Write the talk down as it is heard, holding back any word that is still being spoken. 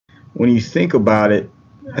when you think about it,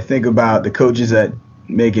 I think about the coaches that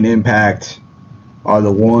make an impact are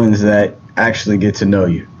the ones that actually get to know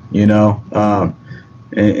you, you know?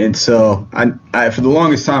 And so I, for the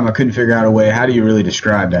longest time, I couldn't figure out a way, how do you really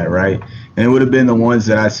describe that, right? And it would have been the ones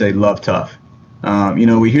that I say love tough.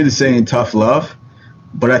 We hear the saying tough love,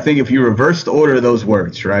 but I think if you reverse the order of those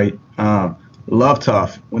words, right? Love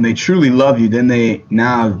tough. When they truly love you, then they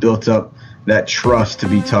now have built up that trust to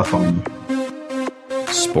be tough on you.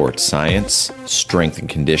 Sports science, strength and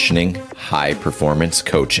conditioning, high performance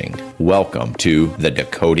coaching. Welcome to the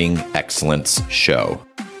Decoding Excellence Show.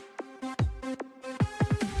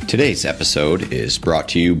 Today's episode is brought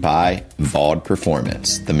to you by VAUD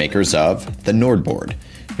Performance, the makers of the Nordboard.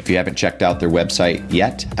 If you haven't checked out their website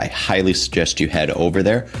yet, I highly suggest you head over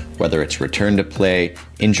there, whether it's return to play,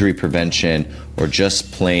 injury prevention, or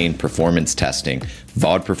just plain performance testing.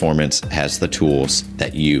 VAUD Performance has the tools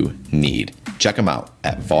that you need. Check them out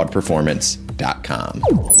at vaudperformance.com.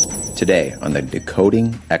 Today on the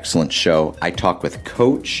Decoding Excellence Show, I talk with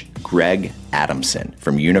Coach Greg Adamson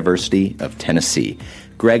from University of Tennessee.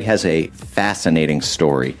 Greg has a fascinating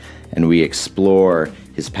story, and we explore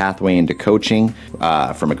his pathway into coaching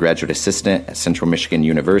from a graduate assistant at Central Michigan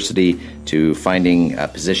University to finding a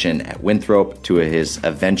position at Winthrop to his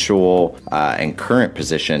eventual and current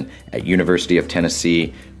position at University of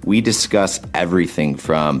Tennessee. We discuss everything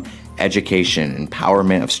from education,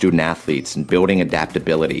 empowerment of student athletes, and building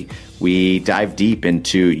adaptability. We dive deep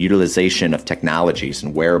into utilization of technologies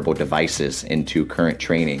and wearable devices into current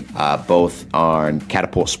training, both on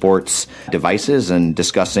Catapult Sports devices and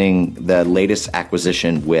discussing the latest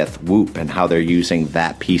acquisition with Whoop and how they're using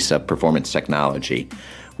that piece of performance technology.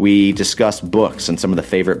 We discuss books and some of the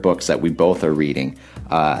favorite books that we both are reading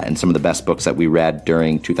and some of the best books that we read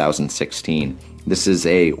during 2016. This is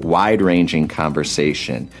a wide-ranging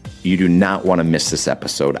conversation. You do not want to miss this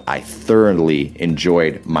episode. I thoroughly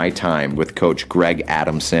enjoyed my time with Coach Greg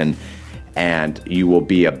Adamson, and you will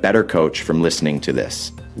be a better coach from listening to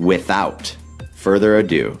this. Without further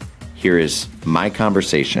ado, here is my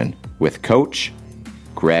conversation with Coach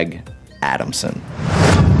Greg Adamson.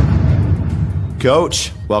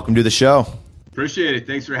 Coach, welcome to the show. Appreciate it.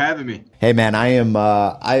 Thanks for having me. Hey, man, I am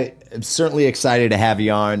certainly excited to have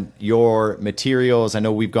you on. Your materials, I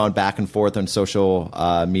know we've gone back and forth on social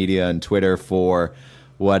media and Twitter for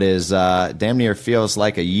what is damn near feels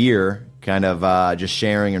like a year, kind of just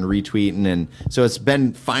sharing and retweeting. And so it's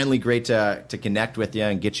been finally great to connect with you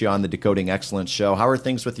and get you on the Decoding Excellence Show. How are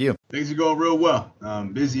things with you? Things are going real well.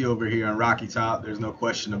 Busy over here on Rocky Top. There's no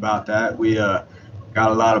question about that. We got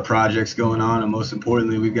a lot of projects going on, and most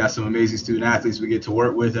importantly, we've got some amazing student athletes we get to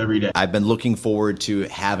work with every day. I've been looking forward to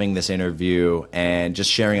having this interview and just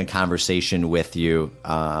sharing a conversation with you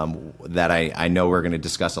that I know we're going to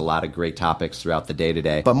discuss a lot of great topics throughout the day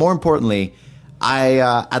today. But more importantly,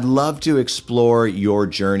 I'd love to explore your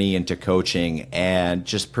journey into coaching and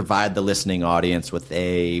just provide the listening audience with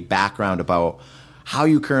a background about how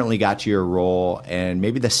you currently got to your role and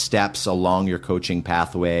maybe the steps along your coaching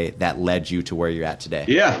pathway that led you to where you're at today.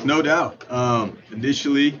 Yeah, no doubt.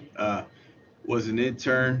 Initially, was an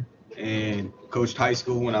intern and coached high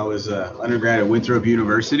school when I was undergrad at Winthrop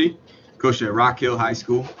University, coached at Rock Hill High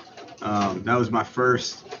School. That was my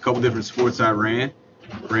first couple different sports I ran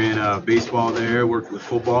baseball there, worked with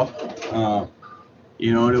football, and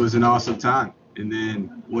it was an awesome time. And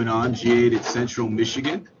then went on, GA'd at Central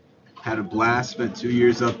Michigan. Had a blast, spent 2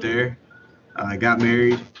 years up there. I got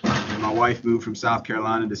married, and my wife moved from South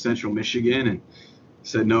Carolina to Central Michigan and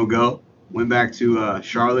said no go. Went back to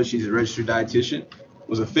Charlotte. She's a registered dietitian.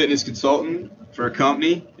 Was a fitness consultant for a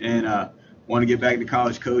company and wanted to get back to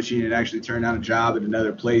college coaching. It actually turned out a job at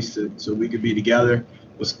another place so we could be together.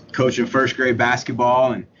 Was coaching first grade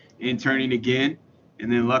basketball and interning again.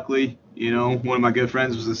 And then luckily, one of my good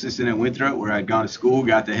friends was assistant at Winthrop where I'd gone to school,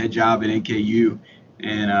 got the head job at NKU.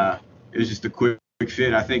 And it was just a quick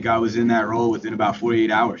fit. I think I was in that role within about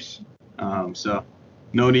 48 hours. So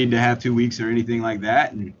no need to have 2 weeks or anything like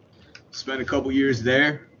that. And spent a couple years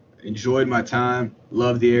there, enjoyed my time,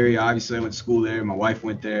 loved the area. Obviously, I went to school there. My wife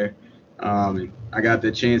went there. And I got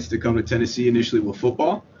the chance to come to Tennessee initially with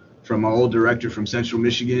football from my old director from Central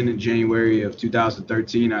Michigan in January of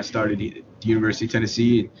 2013. I started at the University of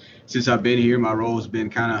Tennessee. And since I've been here, my role has been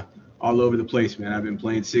kind of all over the place, man. I've been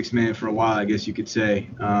playing six-man for a while, I guess you could say.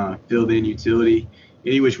 Filled in utility,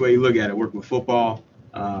 any which way you look at it. Worked with football.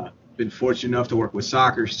 Been fortunate enough to work with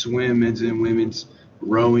soccer, swim, men's and women's,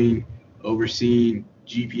 rowing, overseeing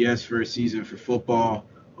GPS for a season for football,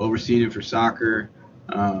 overseeing it for soccer.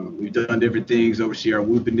 We've done different things, oversee our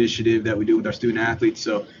Whoop initiative that we do with our student athletes.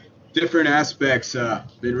 So different aspects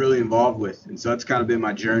been really involved with. And so that's kind of been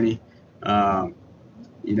my journey. Um,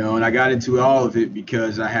 and I got into all of it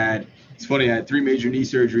because it's funny, I had 3 major knee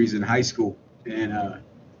surgeries in high school. And,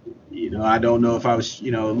 I don't know if I was,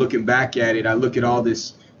 looking back at it, I look at all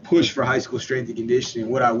this push for high school strength and conditioning.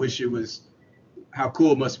 What I wish it was, how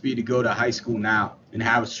cool it must be to go to high school now and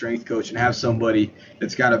have a strength coach and have somebody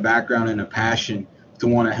that's got a background and a passion to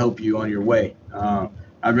want to help you on your way. I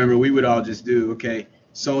remember we would all just do, okay,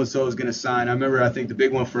 so-and-so is going to sign. I remember, I think the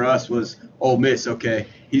big one for us was Ole Miss. Okay,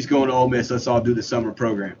 he's going to Ole Miss. Let's all do the summer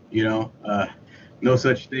program, No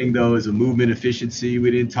such thing, though, as a movement efficiency.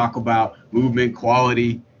 We didn't talk about movement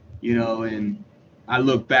quality, and I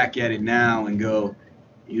look back at it now and go,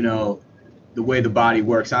 the way the body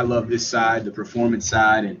works. I love this side, the performance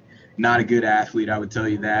side, and not a good athlete, I would tell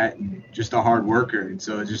you that, and just a hard worker. And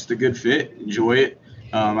so it's just a good fit. Enjoy it.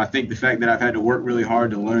 I think the fact that I've had to work really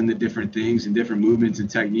hard to learn the different things and different movements and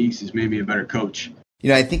techniques has made me a better coach.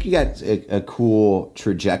 I think you got a cool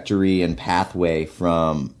trajectory and pathway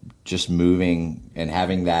from just moving and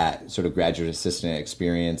having that sort of graduate assistant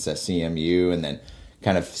experience at CMU, and then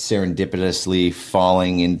kind of serendipitously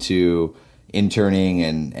falling into interning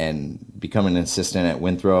and becoming an assistant at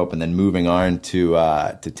Winthrop, and then moving on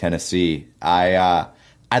to Tennessee.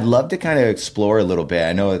 I'd love to kind of explore a little bit.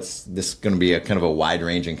 I know this is going to be a kind of a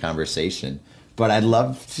wide-ranging conversation, but I'd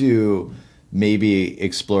love to maybe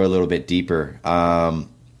explore a little bit deeper.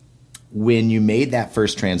 When you made that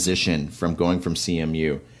first transition from going from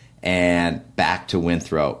CMU and back to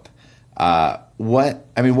Winthrop, what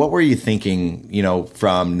were you thinking,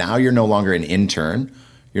 from now you're no longer an intern,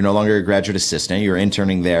 you're no longer a graduate assistant, you're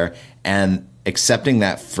interning there, and accepting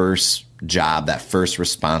that first job, that first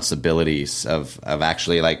responsibilities of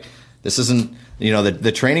actually, like, this isn't,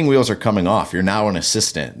 the training wheels are coming off. You're now an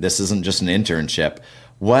assistant. This isn't just an internship.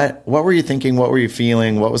 What were you thinking? What were you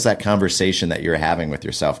feeling? What was that conversation that you were having with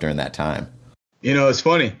yourself during that time? It's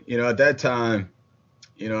funny, at that time,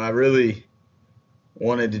 I really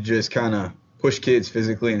wanted to just kind of push kids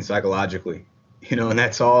physically and psychologically, and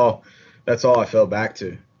that's all I fell back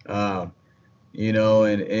to. And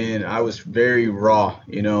I was very raw.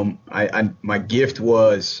 My gift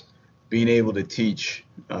was being able to teach,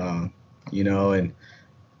 and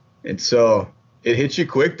so it hits you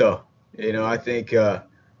quick though. I think,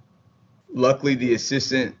 luckily the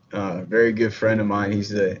assistant, very good friend of mine, he's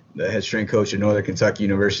the head strength coach at Northern Kentucky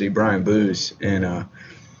University, Brian Booz. And,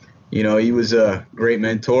 he was a great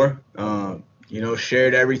mentor,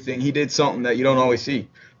 shared everything. He did something that you don't always see.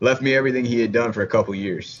 Left me everything he had done for a couple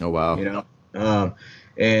years. Oh, wow. And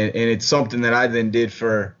it's something that I then did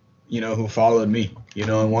for, who followed me,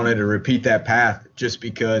 and wanted to repeat that path just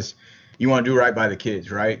because you want to do right by the kids,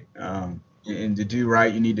 right? And to do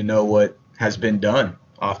right, you need to know what has been done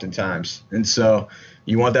oftentimes. And so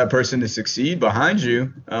you want that person to succeed behind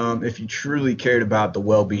you, if you truly cared about the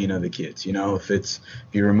well-being of the kids, if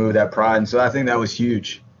you remove that pride. And so I think that was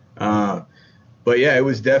huge. But yeah, it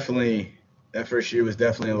was definitely, that first year was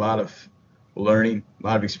definitely a lot of learning, a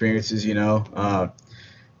lot of experiences,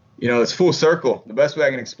 it's full circle. The best way I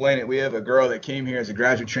can explain it, we have a girl that came here as a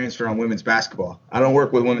graduate transfer on women's basketball. I don't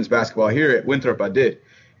work with women's basketball here at Winthrop. I did.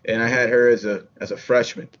 And I had her as a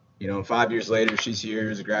freshman, 5 years later, she's here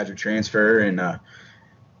as a graduate transfer. And,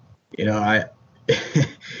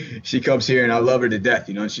 she comes here and I love her to death,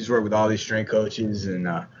 and she's worked with all these strength coaches. And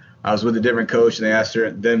I was with a different coach and they asked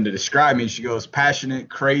them to describe me. And she goes, passionate,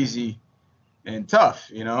 crazy, and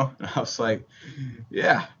tough, And I was like,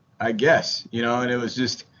 yeah, I guess, and it was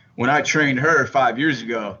just, when I trained her 5 years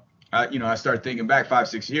ago, I started thinking back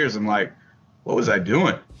 5-6 years. I'm like, what was I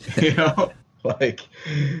doing?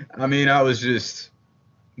 I was just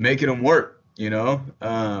making them work,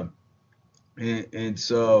 and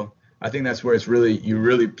so I think that's where you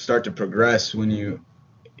really start to progress when you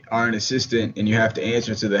are an assistant and you have to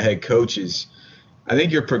answer to the head coaches. I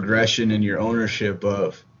think your progression and your ownership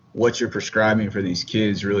of what you're prescribing for these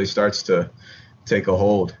kids really starts to take a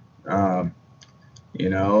hold, and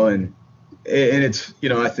it's,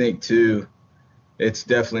 I think too, it's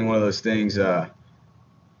definitely one of those things,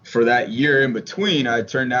 for that year in between, I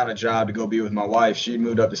turned down a job to go be with my wife. She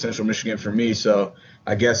moved up to Central Michigan for me, so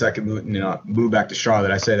I guess I could move back to Charlotte.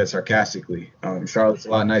 I say that sarcastically. Charlotte's a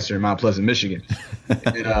lot nicer than Mount Pleasant, Michigan.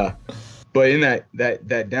 But in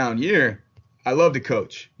that down year, I love to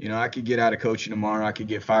coach. I could get out of coaching tomorrow. I could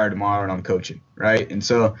get fired tomorrow, and I'm coaching, right? And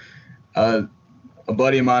so a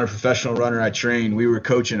buddy of mine, a professional runner I trained, we were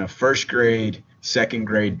coaching a first grade, second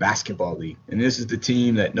grade basketball league. And this is the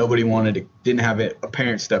team that nobody didn't have a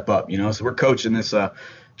parent step up, So we're coaching this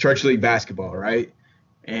church league basketball, right?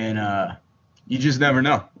 And you just never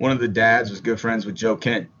know. One of the dads was good friends with Joe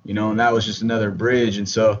Kent, and that was just another bridge. And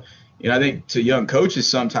so, I think to young coaches,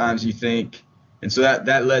 sometimes you think, and so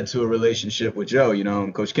that led to a relationship with Joe,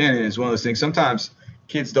 and Coach Cannon is one of those things. Sometimes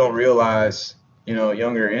kids don't realize,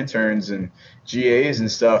 younger interns and GAs and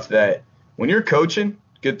stuff, that when you're coaching,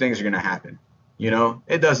 good things are going to happen.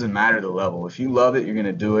 It doesn't matter the level. If you love it, you're going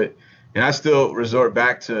to do it. And I still resort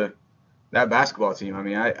back to that basketball team. I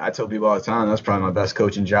mean, I tell people all the time, that's probably my best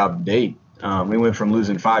coaching job to date. We went from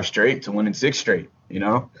losing 5 straight to winning 6 straight,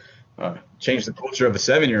 changed the culture of a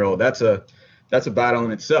 7-year-old. That's a battle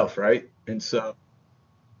in itself, right? And so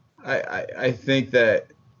I think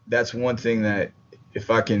that's one thing that if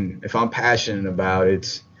I'm passionate about,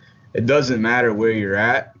 it doesn't matter where you're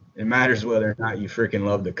at. It matters whether or not you freaking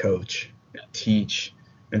love to coach, teach,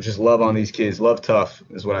 and just love on these kids. Love tough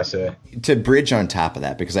is what I say. To bridge on top of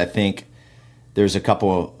that, because I think there's a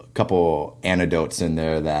couple anecdotes in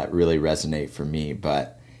there that really resonate for me.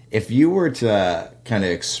 But if you were to kind of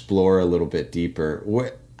explore a little bit deeper,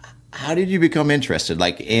 how did you become interested,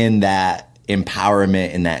 like in that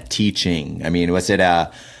empowerment, in that teaching? I mean, was it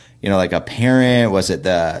like a parent? Was it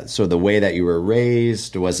the way that you were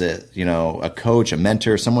raised? Was it, a coach, a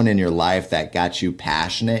mentor, someone in your life that got you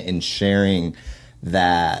passionate in sharing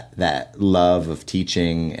that love of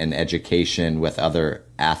teaching and education with other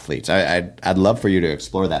athletes? I'd love for you to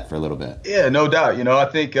explore that for a little bit. Yeah, no doubt. I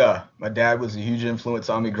think my dad was a huge influence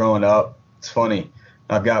on me growing up. It's funny.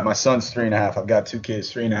 My son's 3.5. I've got 2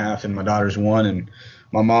 kids, 3.5, and my daughter's 1. And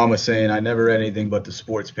my mom was saying I never read anything but the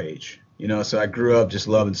sports page. So I grew up just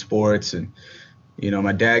loving sports, and,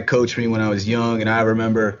 my dad coached me when I was young, and I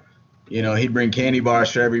remember, he'd bring candy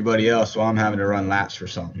bars for everybody else while I'm having to run laps for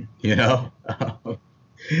something,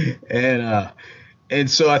 and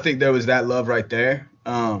so I think there was that love right there.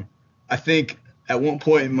 I think at one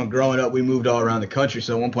point in my growing up, we moved all around the country.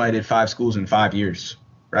 So at one point I did 5 schools in 5 years,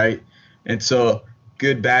 right? And so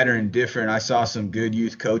good, bad, or indifferent, I saw some good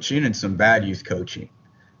youth coaching and some bad youth coaching.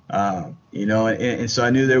 And so I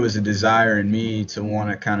knew there was a desire in me to want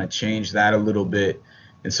to kind of change that a little bit.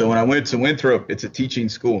 And so when I went to Winthrop, it's a teaching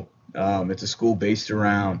school. It's a school based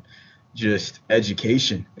around just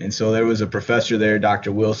education. And so there was a professor there,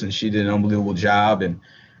 Dr. Wilson. She did an unbelievable job. And,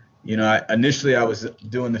 initially I was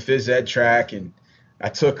doing the phys ed track, and I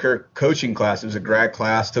took her coaching class. It was a grad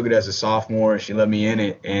class, took it as a sophomore. She let me in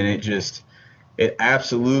it. And it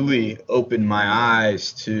absolutely opened my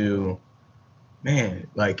eyes to, man,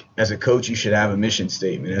 like as a coach, you should have a mission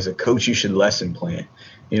statement. As a coach, you should lesson plan.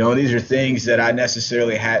 These are things that I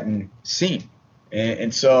necessarily hadn't seen.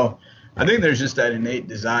 And so I think there's just that innate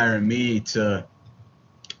desire in me to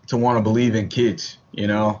want to believe in kids,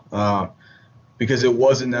 because it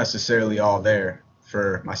wasn't necessarily all there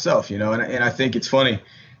for myself, and I think it's funny,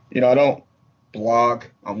 I don't blog.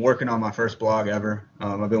 I'm working on my first blog ever.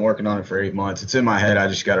 I've been working on it for 8 months. It's in my head. I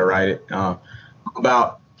just got to write it.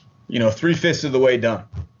 About 3/5 of the way done.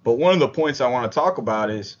 But one of the points I want to talk about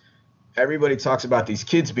is everybody talks about these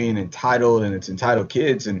kids being entitled, and it's entitled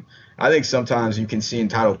kids. And I think sometimes you can see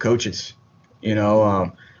entitled coaches, and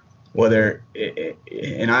I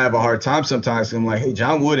have a hard time sometimes. I'm like, hey,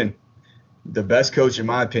 John Wooden, the best coach in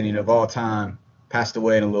my opinion of all time, passed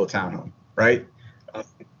away in a little townhome, right?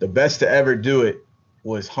 The best to ever do it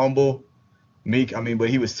was humble, meek. But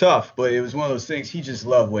he was tough, but it was one of those things. He just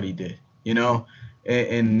loved what he did,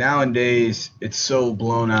 And nowadays it's so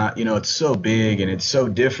blown out, it's so big and it's so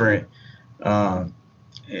different. And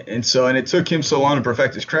it took him so long to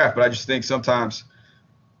perfect his craft, but I just think sometimes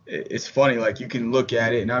it's funny, like you can look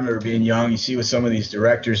at it, and I remember being young, you see what some of these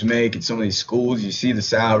directors make at some of these schools, you see the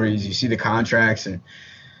salaries, you see the contracts, and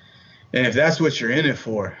if that's what you're in it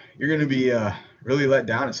for, you're going to be really let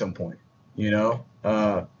down at some point,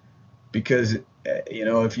 because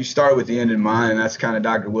if you start with the end in mind, and that's kind of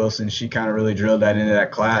Dr. Wilson, she kind of really drilled that into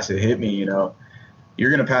that class. It hit me, you're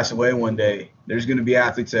going to pass away one day. There's going to be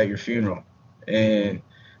athletes at your funeral. And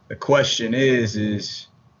the question is,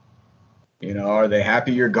 are they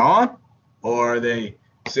happy you're gone, or are they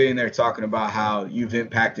sitting there talking about how you've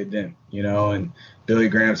impacted them, and Billy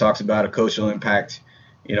Graham talks about a coach will impact,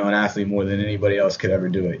 an athlete more than anybody else could ever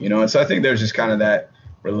do it, and so I think there's just kind of that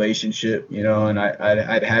relationship, and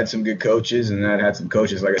I'd had some good coaches, and I'd had some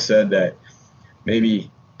coaches, like I said, that maybe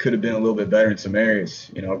could have been a little bit better in some areas,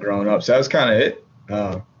 growing up. So that was kind of it.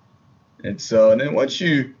 And then once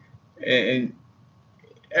and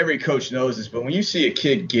every coach knows this, but when you see a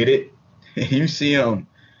kid get it, you see them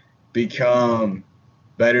become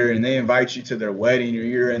better, and they invite you to their wedding, or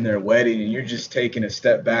you're in their wedding, and you're just taking a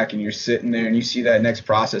step back, and you're sitting there, and you see that next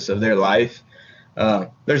process of their life,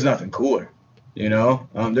 there's nothing cooler.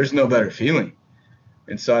 There's no better feeling.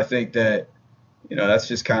 And so I think that, that's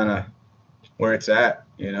just kind of where it's at,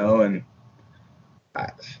 and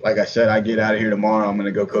like I said, I get out of here tomorrow, I'm going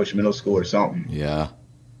to go coach middle school or something. Yeah.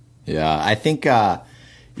 Yeah. I think,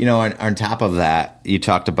 on top of that, you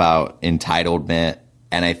talked about entitlement,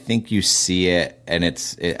 and I think you see it, and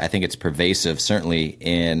I think it's pervasive, certainly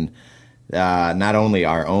in not only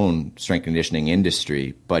our own strength conditioning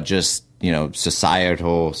industry, but just,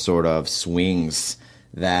 societal sort of swings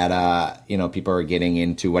that, people are getting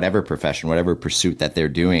into whatever profession, whatever pursuit that they're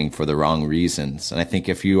doing for the wrong reasons. And I think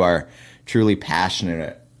if you are truly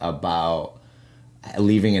passionate about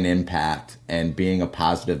leaving an impact and being a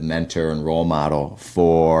positive mentor and role model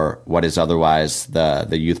for what is otherwise the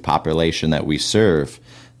youth population that we serve,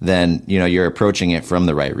 then, you're approaching it from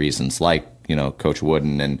the right reasons, like, Coach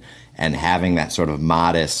Wooden, and having that sort of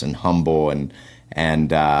modest and humble and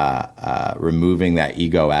removing that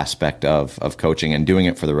ego aspect of coaching and doing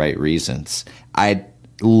it for the right reasons. I'd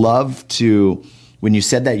love to, when you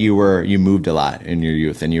said that you moved a lot in your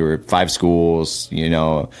youth and you were 5 schools,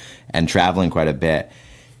 and traveling quite a bit,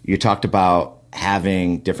 you talked about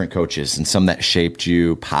having different coaches and some that shaped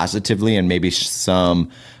you positively, and maybe some,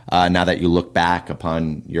 now that you look back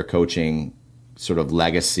upon your coaching sort of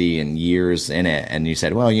legacy and years in it, and you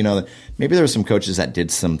said, well, maybe there were some coaches that did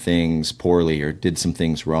some things poorly or did some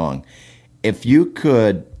things wrong. If you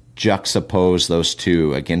could juxtapose those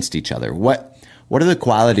two against each other, what are the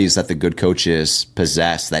qualities that the good coaches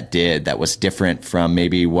possess that was different from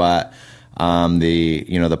maybe what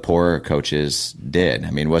the poorer coaches did? I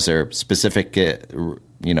mean, was there specific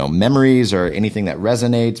memories or anything that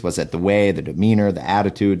resonates? Was it the way, the demeanor, the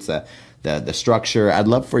attitudes, the structure? I'd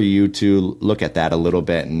love for you to look at that a little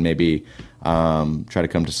bit and maybe try to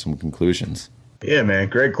come to some conclusions. Yeah, man,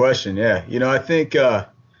 great question. Yeah, I think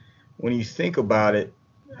when you think about it,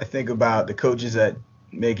 I think about the coaches that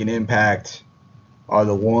make an impact are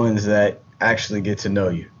the ones that actually get to know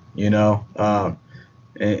you.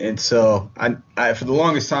 And so I for the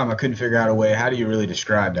longest time I couldn't figure out a way, how do you really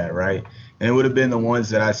describe that, right? And it would have been the ones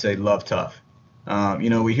that I say love tough.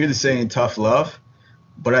 We hear the saying tough love,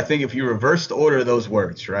 but I think if you reverse the order of those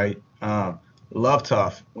words, right? Love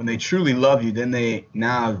tough. When they truly love you, then they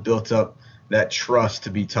now have built up that trust to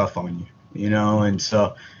be tough on you, And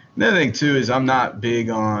so another thing too is I'm not big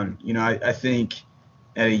on, I think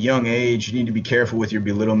at a young age you need to be careful with your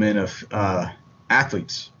belittlement of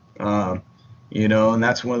athletes. And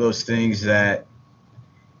that's one of those things that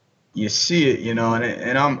you see it, and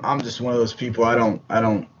I'm just one of those people. I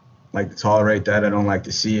don't like to tolerate that. I don't like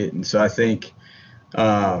to see it. And so I think,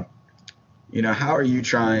 how are you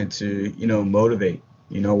trying to, motivate?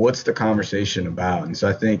 What's the conversation about? And so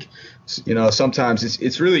I think, sometimes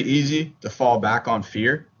it's really easy to fall back on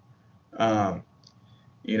fear,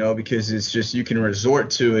 because it's just, you can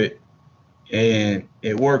resort to it and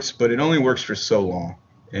it works, but it only works for so long.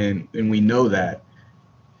 And we know that.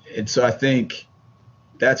 And so I think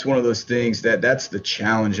that's one of those things that's the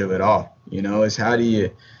challenge of it all, is how do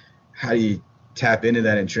you tap into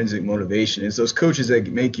that intrinsic motivation? It's those coaches that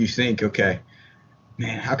make you think, okay,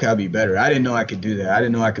 man, how can I be better? I didn't know I could do that. I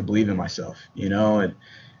didn't know I could believe in myself, and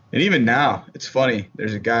even now it's funny.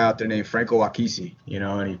 There's a guy out there named Franco Wakisi,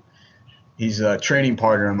 and he's a training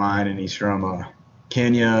partner of mine, and he's from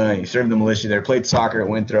Kenya. He served the militia there, played soccer at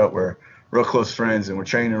Winthrop. We're real close friends, and we're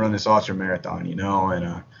training to run this ultra marathon,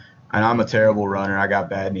 and I'm a terrible runner. I got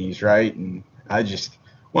bad knees, right? And I just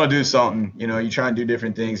want to do something, you try and do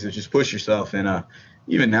different things to just push yourself. And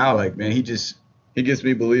even now, like, man, he gets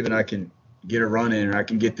me believing I can get a run in or I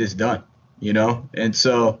can get this done, And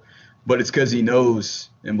so, but it's because he knows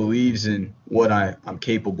and believes in what I'm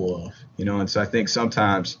capable of, And so I think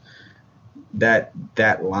sometimes that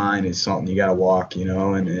line is something you got to walk,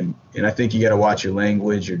 and I think you got to watch your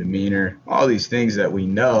language, your demeanor, all these things that we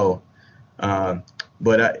know.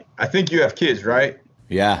 But I think you have kids, right?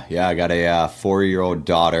 Yeah. I got a 4-year-old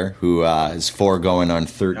daughter who is 4 going on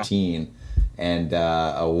 13, and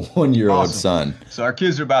a 1-year-old son. So our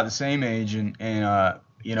kids are about the same age, and our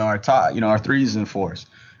 3s and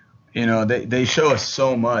 4s, they show us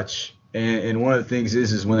so much. And one of the things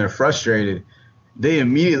is when they're frustrated, they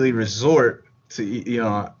immediately resort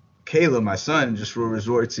to, Caleb, my son, just will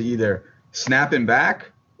resort to either snapping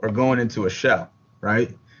back or going into a shell,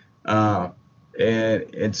 right?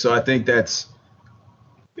 And so I think that's,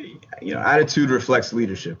 attitude reflects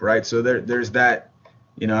leadership, right? So there's that,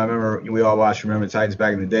 I remember we all remember Titans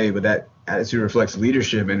back in the day, but that attitude reflects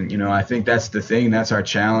leadership. And, I think that's the thing, that's our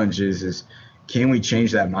challenge is can we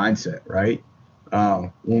change that mindset, right?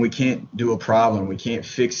 When we can't do a problem, we can't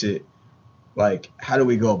fix it. Like, how do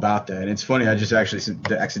we go about that? And it's funny, I just actually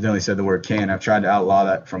accidentally said the word can. I've tried to outlaw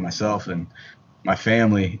that for myself and my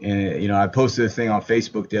family. And, I posted a thing on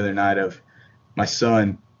Facebook the other night of my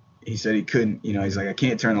son he said he couldn't, he's like, I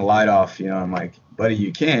can't turn the light off. I'm like, buddy,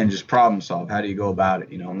 you can just problem solve. How do you go about it?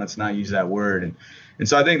 And let's not use that word. And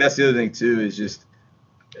so I think that's the other thing too, is just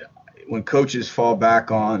when coaches fall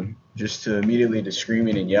back on just to immediately to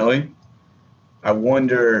screaming and yelling, I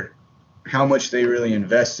wonder how much they really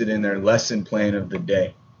invested in their lesson plan of the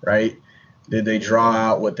day, right? Did they draw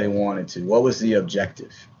out what they wanted to? What was the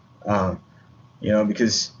objective?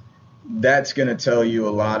 Because that's going to tell you a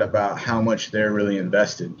lot about how much they're really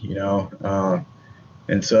invested,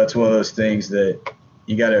 and so it's one of those things that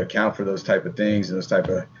you got to account for those type of things and those type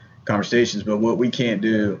of conversations. But what we can't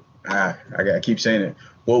do, I keep saying it,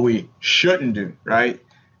 what we shouldn't do, right,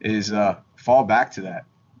 is fall back to that.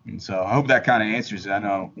 And so I hope that kind of answers it. I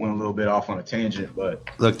know I went a little bit off on a tangent, but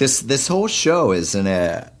look, this whole show is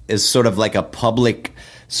sort of like a public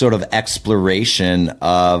sort of exploration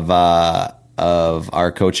of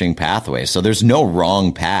our coaching pathway. So there's no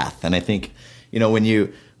wrong path. And I think, when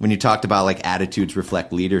you talked about like attitudes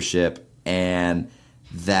reflect leadership and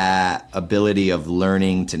that ability of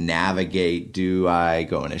learning to navigate, do I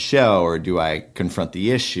go in a show or do I confront the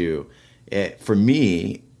issue? For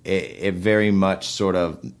me, it very much sort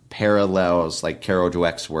of parallels like Carol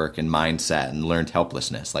Dweck's work in mindset and learned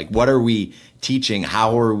helplessness. Like, what are we teaching?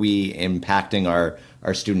 How are we impacting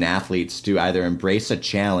our student athletes to either embrace a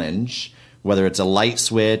challenge, whether it's a light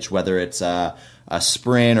switch, whether it's a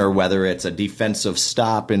sprint, or whether it's a defensive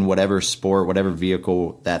stop in whatever sport, whatever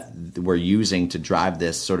vehicle that we're using to drive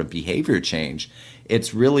this sort of behavior change.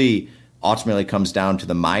 It's really ultimately comes down to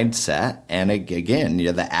the mindset. And again,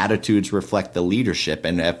 the attitudes reflect the leadership.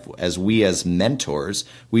 And as mentors,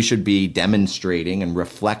 we should be demonstrating and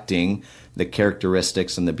reflecting the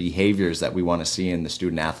characteristics and the behaviors that we want to see in the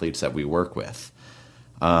student athletes that we work with.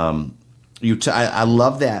 I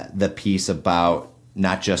love the piece about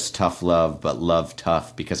not just tough love, but love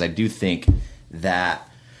tough, because I do think that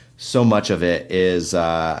so much of it is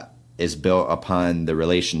built upon the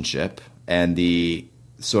relationship and the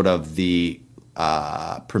sort of the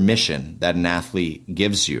permission that an athlete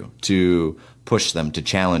gives you to push them, to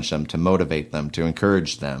challenge them, to motivate them, to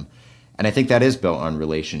encourage them. And I think that is built on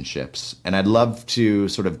relationships. And I'd love to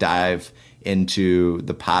sort of dive into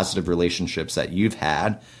the positive relationships that you've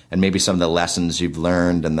had and maybe some of the lessons you've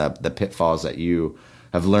learned and the pitfalls that you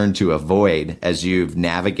have learned to avoid as you've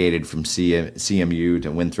navigated from CMU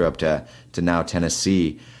to Winthrop to now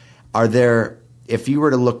Tennessee. Are there, if you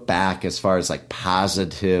were to look back as far as like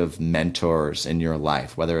positive mentors in your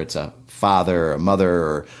life, whether it's a father, a mother,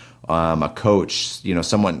 or a coach,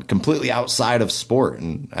 someone completely outside of sport,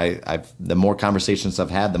 and the more conversations I've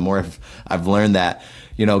had, the more I've learned that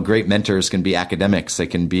great mentors can be academics, they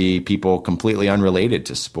can be people completely unrelated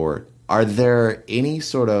to sport. Are there any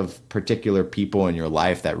sort of particular people in your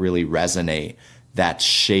life that really resonate, that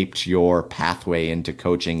shaped your pathway into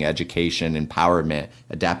coaching, education, empowerment,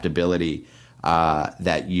 adaptability,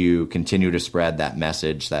 that you continue to spread that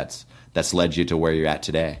message that's led you to where you're at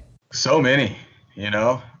today? So many,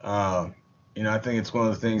 I think it's one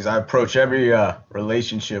of the things I approach every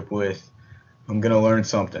relationship with. I'm going to learn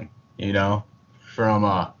something,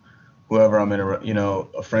 from whoever I'm in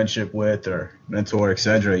a friendship with or mentor,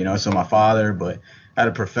 etc. So my father, but I had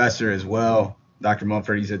a professor as well, Dr.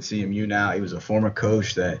 Mumford. He's at CMU now. He was a former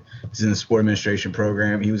coach that is in the sport administration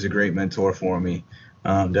program. He was a great mentor for me.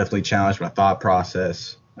 Definitely challenged my thought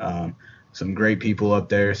process. Some great people up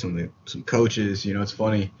there, some coaches. It's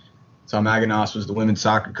funny. Tom Aganos was the women's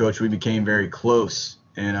soccer coach. We became very close,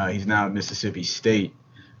 and he's now at Mississippi State.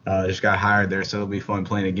 Just got hired there, so it'll be fun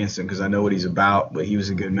playing against him because I know what he's about, but he was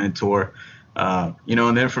a good mentor. And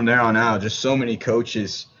then from there on out, just so many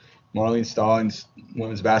coaches. Marlene Stallings,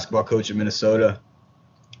 women's basketball coach in Minnesota,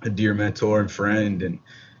 a dear mentor and friend. And,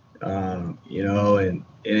 and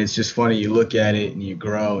it's just funny. You look at it and you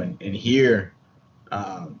grow. And here,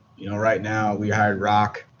 right now we hired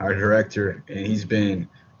Rock, our director, and he's been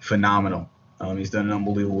phenomenal. He's done an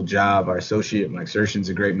unbelievable job. Our associate, Mike Sershin's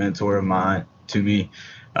a great mentor of mine to me.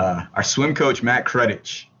 Our swim coach, Matt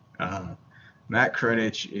Kredich. Matt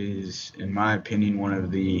Kredich is, in my opinion, one of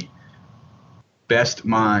the best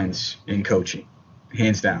minds in coaching,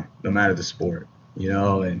 hands down, no matter the sport,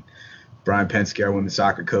 and Brian Penske, our women's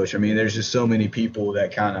soccer coach. I mean, there's just so many people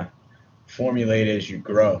that kind of formulate as you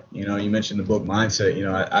grow. You mentioned the book Mindset.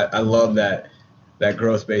 I love that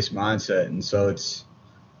growth-based mindset. And so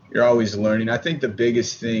you're always learning. I think the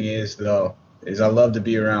biggest thing is I love to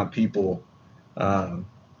be around people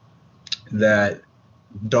that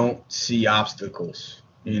don't see obstacles.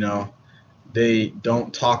 They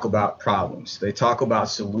don't talk about problems. They talk about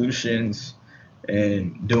solutions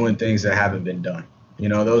and doing things that haven't been done.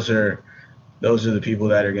 Those are those are the people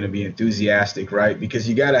that are going to be enthusiastic, right? Because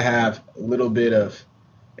you got to have a little bit of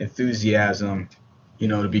enthusiasm,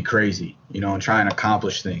 to be crazy, and try and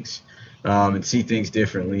accomplish things, and see things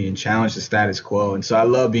differently and challenge the status quo. And so I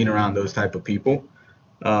love being around those type of people.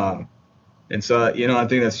 And so, I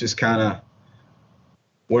think that's just kind of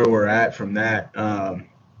where we're at from that. And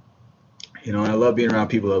I love being around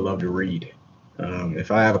people that love to read.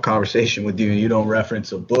 If I have a conversation with you and you don't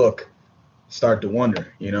reference a book, start to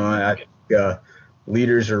wonder. I think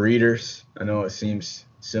leaders are readers. I know it seems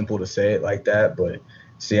simple to say it like that, but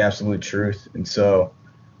it's the absolute truth. And so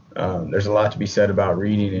there's a lot to be said about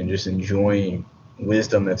reading and just enjoying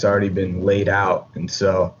wisdom that's already been laid out. And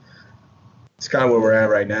so it's kind of where we're at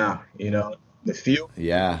right now. The field.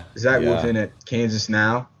 Yeah. Zach Wolfson at Kansas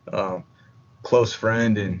now. Close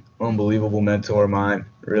friend and unbelievable mentor of mine.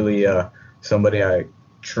 Really somebody I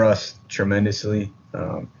trust tremendously.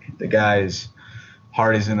 The guy's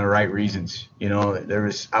heart is in the right reasons.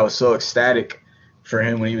 I was so ecstatic for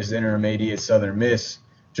him when he was interim AD at Southern Miss,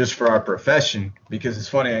 just for our profession, because it's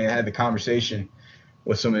funny, I had the conversation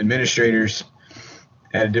with some administrators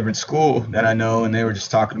at a different school that I know, and they were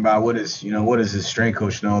just talking about what does this strength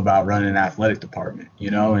coach know about running an athletic department,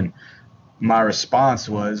 and my response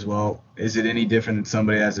was, well, is it any different than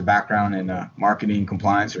somebody that has a background in marketing,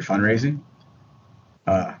 compliance, or fundraising?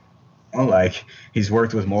 He's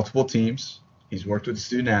worked with multiple teams. He's worked with a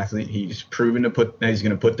student athlete. He's proven that he's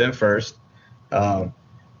going to put them first.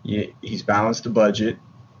 He's balanced the budget.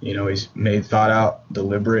 He's made thought out,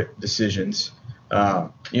 deliberate decisions.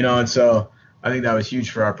 And so I think that was huge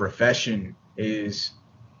for our profession, is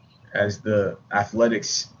as the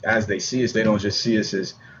athletics, as they see us, they don't just see us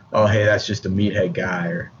as, oh, hey, that's just a meathead guy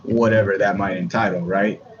or whatever that might entitle,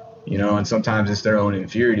 right? And sometimes it's their own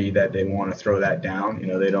inferiority that they want to throw that down.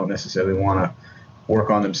 They don't necessarily want to work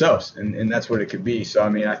on themselves, and that's what it could be. So,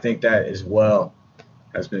 I think that as well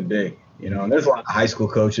has been big, and there's a lot of high school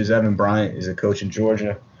coaches. Evan Bryant is a coach in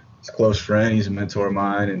Georgia. He's a close friend. He's a mentor of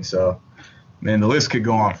mine. And so, man, the list could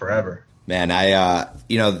go on forever. Man,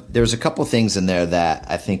 there's a couple things in there that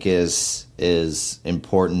I think is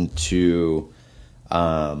important to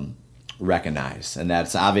recognize, and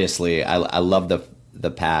that's obviously I love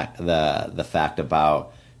the fact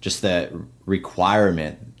about just the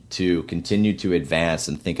requirement to continue to advance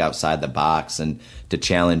and think outside the box and to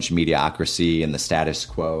challenge mediocrity and the status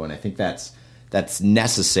quo. And I think that's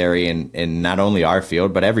necessary in not only our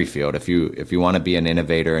field but every field. If you want to be an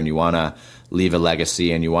innovator and you want to leave a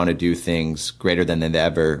legacy and you want to do things greater than they've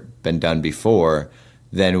ever been done before,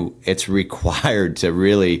 then it's required to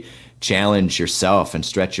really challenge yourself and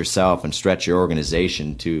stretch your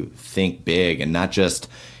organization to think big and not just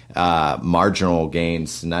marginal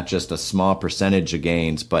gains, not just a small percentage of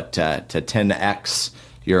gains, but to 10x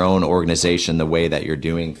your own organization the way that you're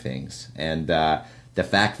doing things. And the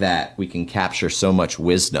fact that we can capture so much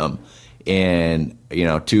wisdom in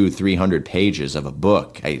 200-300 pages of a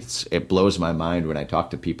book, it blows my mind when I talk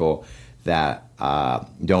to people that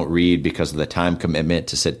don't read because of the time commitment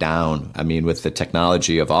to sit down. With the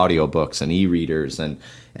technology of audiobooks and e-readers and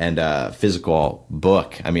physical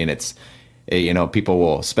book, it's people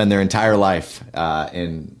will spend their entire life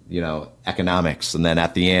in economics, and then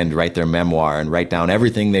at the end write their memoir and write down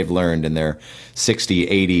everything they've learned in their 60,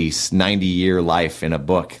 80, 90-year life in a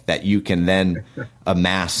book that you can then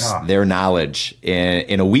amass their knowledge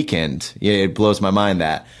in a weekend. It blows my mind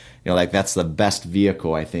that that's the best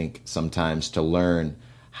vehicle, I think, sometimes to learn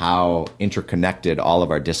how interconnected all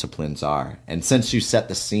of our disciplines are. And since you set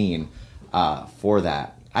the scene for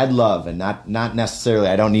that, I'd love, and not necessarily,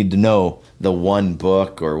 I don't need to know the one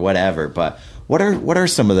book or whatever, but what are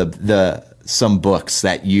some of some books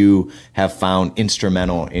that you have found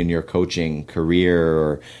instrumental in your coaching career,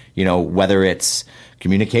 or whether it's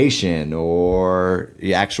communication or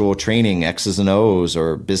the actual training, X's and O's,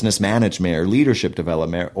 or business management or leadership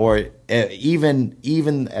development, or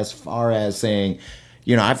even as far as saying,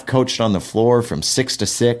 I've coached on the floor from 6 to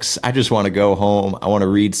 6. I just want to go home. I want to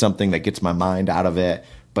read something that gets my mind out of it,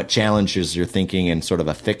 but challenges your thinking in sort of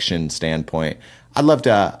a fiction standpoint. I'd love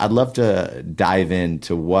to dive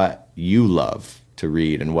into what you love to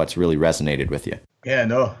read and what's really resonated with you. Yeah,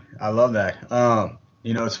 no, I love that.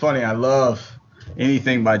 It's funny. I love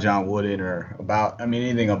anything by John Wooden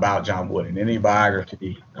anything about John Wooden, any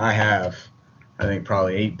biography. I have, I think,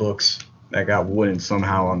 probably 8 books that got Wooden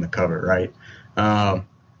somehow on the cover, right?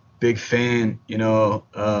 Big fan,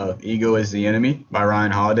 Ego is the Enemy by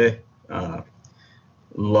Ryan Holiday.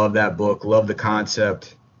 Love that book. Love the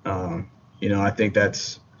concept. I think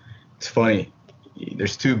it's funny.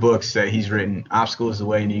 There's 2 books that he's written, Obstacle is the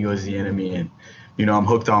Way and Ego is the Enemy. And, I'm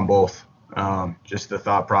hooked on both. just the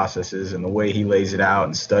thought processes and the way he lays it out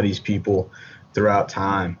and studies people throughout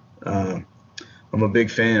time. I'm a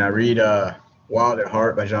big fan. I read Wild at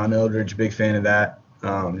Heart by John Eldridge, big fan of that.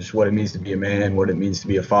 Just what it means to be a man, what it means to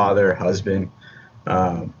be a father, husband.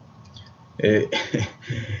 It,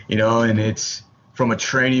 and it's from a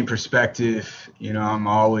training perspective, I'm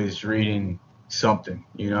always reading something,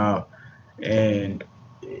 and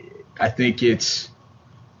I think it's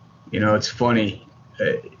funny.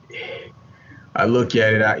 I look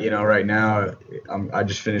at it, right now, I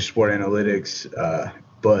just finished sport analytics,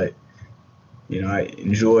 but, I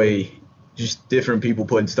enjoy just different people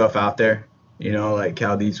putting stuff out there, like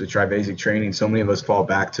Cal Dietz with tribasic training. So many of us fall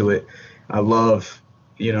back to it. I love,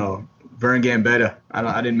 Vern Gambetta.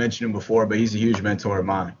 I didn't mention him before, but he's a huge mentor of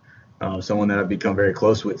mine, someone that I've become very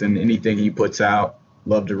close with. And anything he puts out,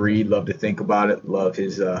 love to read, love to think about it, love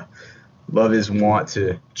his want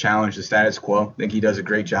to challenge the status quo. I think he does a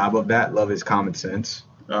great job of that. Love his common sense.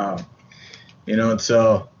 And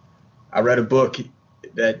so I read a book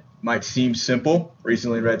that might seem simple.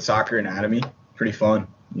 Recently read Soccer Anatomy. Pretty fun,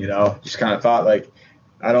 just kind of thought, like,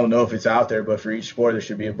 I don't know if it's out there, but for each sport there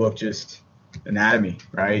should be a book just anatomy,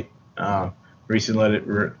 right?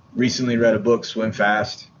 Recently read a book, Swim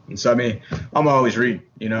Fast. And so, I'm always reading,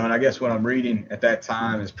 and I guess what I'm reading at that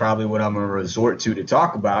time is probably what I'm going to resort to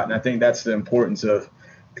talk about. And I think that's the importance of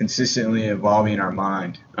consistently evolving our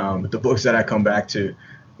mind. But the books that I come back to,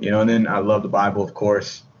 and then I love the Bible, of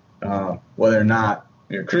course, whether or not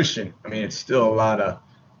you're a Christian. It's still a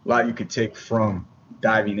lot you could take from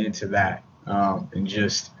diving into that, and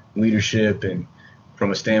just leadership and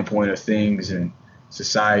from a standpoint of things and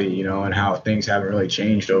society, and how things haven't really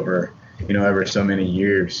changed over, ever so many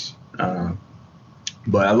years.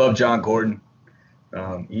 But I love John Gordon,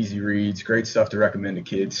 easy reads, great stuff to recommend to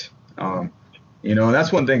kids. And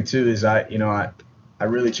that's one thing too, is I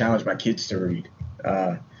really challenge my kids to read.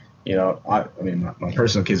 My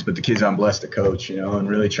personal kids, but the kids I'm blessed to coach, and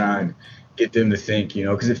really try and get them to think,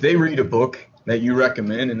 because if they read a book that you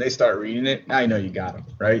recommend and they start reading it, now you got them,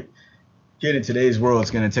 right? Kid in today's world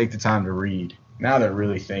is going to take the time to read. Now they're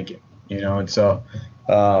really thinking, and so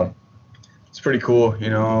it's pretty cool,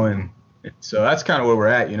 and so that's kind of where we're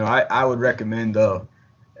at. I would recommend, though,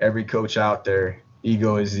 every coach out there,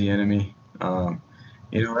 ego is the enemy.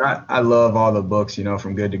 I love all the books,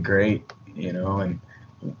 from good to great, and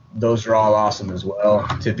those are all awesome as well.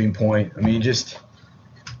 Tipping Point.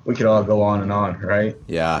 We could all go on and on, right?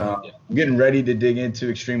 Yeah. I'm getting ready to dig into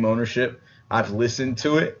Extreme Ownership. I've listened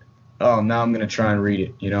to it. Now I'm going to try and read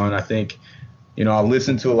it, and I think, I'll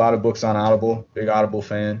listen to a lot of books on Audible, big Audible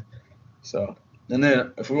fan. So, and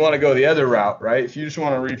then if we want to go the other route, right, if you just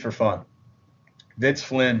want to read for fun, Vince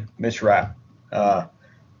Flynn, Mitch Rapp,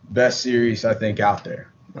 best series I think out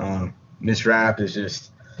there. Mitch Rapp is just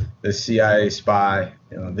the CIA spy.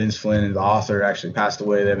 Vince Flynn, the author, actually passed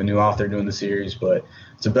away. They have a new author doing the series, but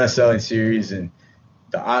it's a best-selling series, and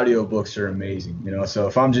the audio books are amazing. So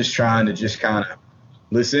if I'm just trying to just kind of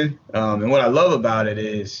listen, and what I love about it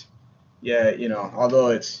is, although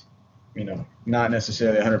it's not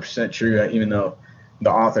necessarily 100% true, even though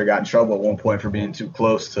the author got in trouble at one point for being too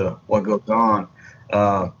close to what goes on.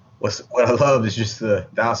 What I love is just the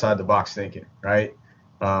outside the box thinking, right?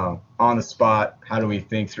 On the spot, how do we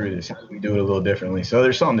think through this? How do we do it a little differently? So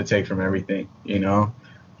there's something to take from everything,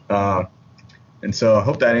 and so I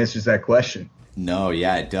hope that answers that question. No,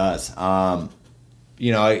 yeah, it does.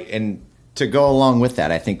 And to go along with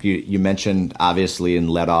that, I think you mentioned, obviously, and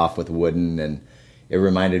led off with Wooden, and it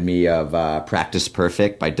reminded me of Practice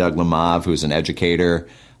Perfect by Doug Lemov, who's an educator.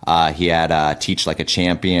 He had Teach Like a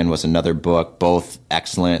Champion was another book, both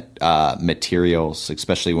excellent materials,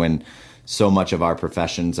 especially when so much of our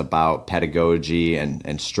profession's about pedagogy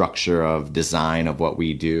and structure of design of what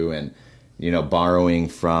we do, and, borrowing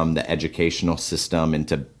from the educational system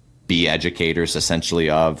into be educators essentially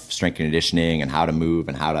of strength and conditioning and how to move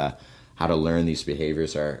and how to learn these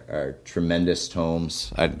behaviors are tremendous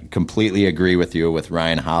tomes. I completely agree with you with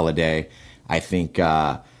Ryan Holiday. I think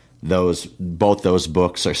both those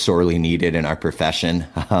books are sorely needed in our profession,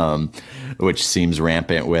 which seems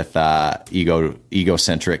rampant with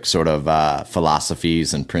egocentric sort of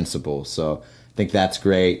philosophies and principles. So I think that's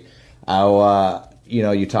great.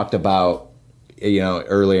 You talked about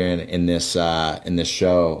earlier in this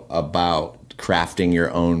show about crafting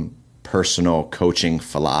your own personal coaching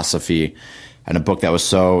philosophy, and a book that was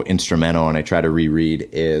so instrumental, and I try to reread,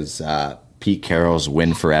 is Pete Carroll's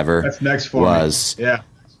Win Forever. That's next for me. Yeah.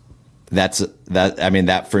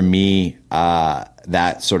 That for me,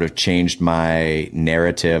 that sort of changed my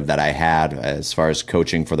narrative that I had as far as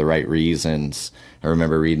coaching for the right reasons. I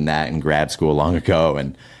remember reading that in grad school long ago,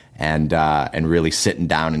 and and really sitting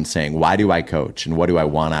down and saying, why do I coach and what do I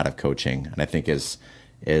want out of coaching? And I think is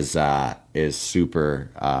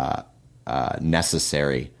super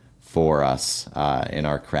necessary for us in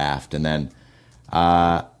our craft. And then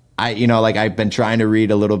I've been trying to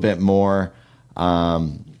read a little bit more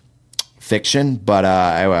fiction, but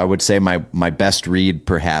I would say my best read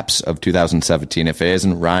perhaps of 2017, if it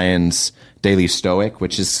isn't Ryan's Daily Stoic,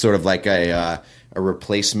 which is sort of like a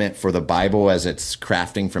replacement for the Bible as it's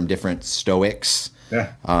crafting from different Stoics,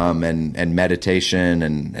 and meditation,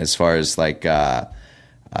 and as far as like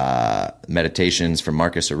meditations from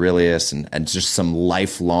Marcus Aurelius, and just some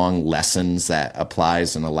lifelong lessons that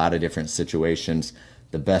applies in a lot of different situations.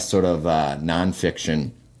 The best sort of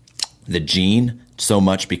nonfiction, The Gene, so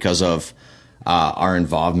much because of our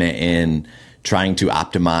involvement in trying to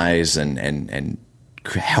optimize and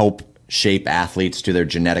help shape athletes to their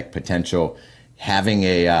genetic potential. Having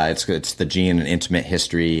it's The Gene, an intimate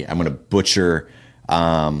history. I'm going to butcher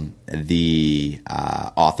the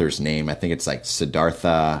author's name. I think it's like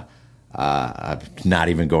Siddhartha. I'm not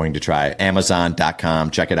even going to try.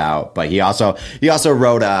 Amazon.com. Check it out. But he also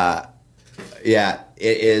wrote it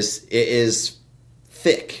is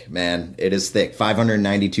thick, man. It is thick.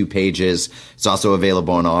 592 pages. It's also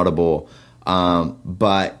available on Audible.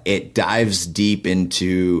 But it dives deep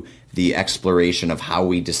into the exploration of how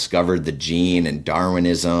we discovered the gene and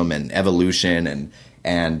Darwinism and evolution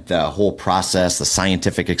and the whole process, the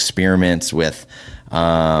scientific experiments with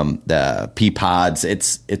the pea pods.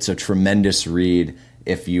 It's a tremendous read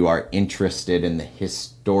if you are interested in the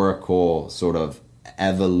historical sort of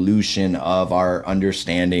evolution of our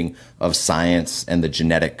understanding of science and the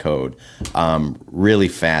genetic code. Really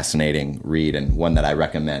fascinating read, and one that I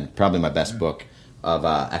recommend. Probably my best book of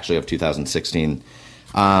 2016.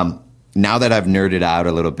 Now that I've nerded out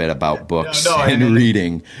a little bit about books and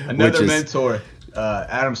reading. Another mentor,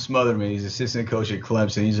 Adam Smotherman, he's assistant coach at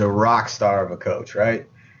Clemson. He's a rock star of a coach, right?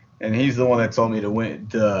 And he's the one that told me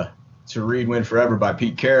to read Win Forever by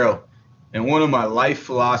Pete Carroll. And one of my life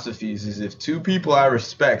philosophies is if two people I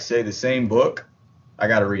respect say the same book, I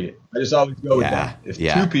got to read it. I just always go with that. If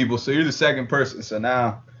two people, so you're the second person. So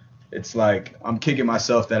now it's like I'm kicking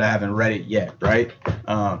myself that I haven't read it yet, right?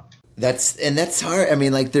 That's hard. I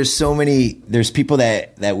mean, like there's people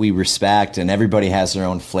that we respect, and everybody has their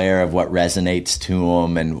own flair of what resonates to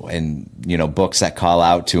them, and books that call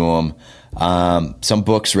out to them. Some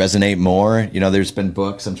books resonate more. There's been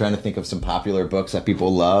books, I'm trying to think of some popular books that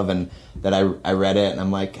people love, and that I read it and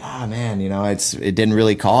I'm like, man, it didn't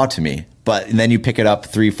really call to me. But then you pick it up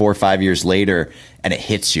 3, 4, 5 years later and it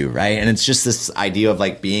hits you, right? And it's just this idea of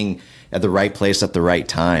like being at the right place at the right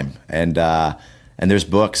time. And there's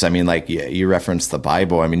books, I mean, like you referenced the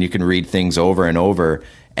Bible. I mean, you can read things over and over,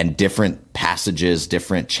 and different passages,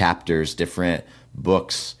 different chapters, different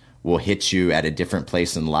books will hit you at a different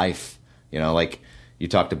place in life. Like you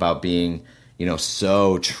talked about being,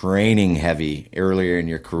 so training heavy earlier in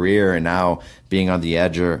your career, and now being on the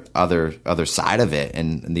edge or other side of it,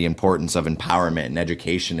 and the importance of empowerment and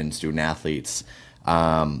education in student athletes.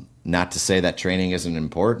 Not to say that training isn't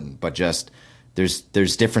important, but just there's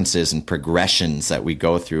differences and progressions that we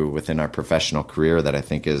go through within our professional career that I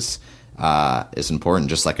think is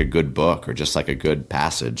important, just like a good book or just like a good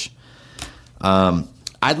passage.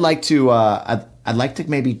 I'd like to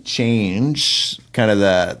maybe change kind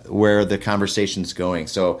of where the conversation's going.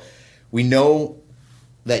 So we know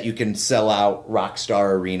that you can sell out rock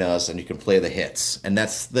star arenas and you can play the hits, and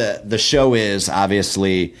that's the show is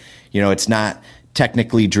obviously, it's not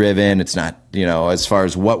technically driven. It's not, as far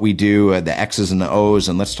as what we do, the X's and the O's,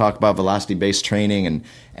 and let's talk about velocity based training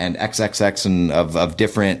and XXX and of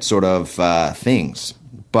different sort of things.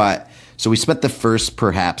 But so we spent the first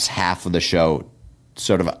perhaps half of the show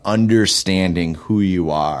sort of understanding who you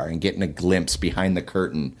are and getting a glimpse behind the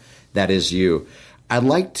curtain that is you. I'd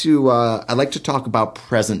like to talk about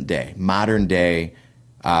present day, modern day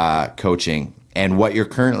coaching, and what you're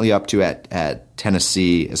currently up to at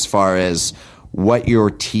Tennessee as far as what you're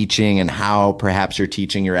teaching and how perhaps you're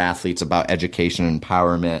teaching your athletes about education and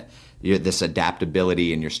empowerment, this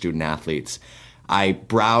adaptability in your student athletes. I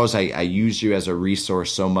use you as a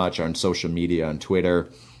resource so much on social media, on Twitter,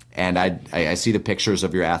 and I see the pictures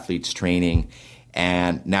of your athletes training,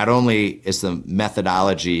 and not only is the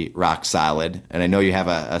methodology rock solid, and I know you have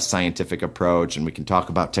a scientific approach, and we can talk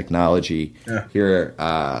about technology here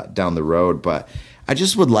down the road, but I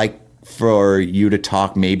just would like for you to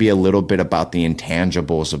talk maybe a little bit about the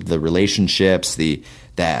intangibles of the relationships, the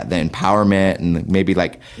empowerment, and maybe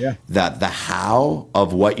the how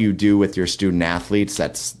of what you do with your student athletes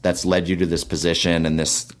that's led you to this position and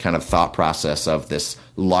this kind of thought process of this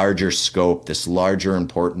larger scope, this larger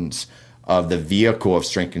importance of the vehicle of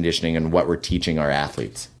strength conditioning and what we're teaching our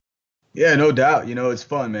athletes. Yeah, no doubt. It's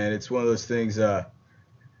fun, man. It's one of those things. I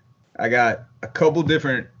got a couple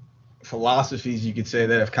different philosophies, you could say,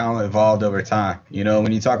 that have kind of evolved over time.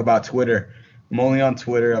 When you talk about Twitter, I'm only on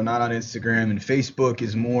Twitter. I'm not on Instagram, and Facebook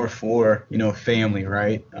is more for, family,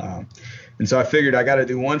 right? And so I figured I got to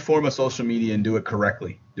do one form of social media and do it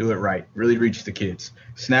correctly, do it right, really reach the kids.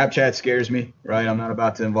 Snapchat scares me, right? I'm not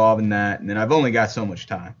about to involve in that. And then I've only got so much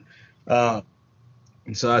time. And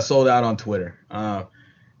so I sold out on Twitter.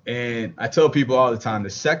 And I tell people all the time, the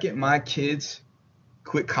second my kids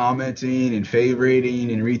quit commenting and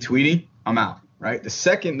favoriting and retweeting, I'm out, right? The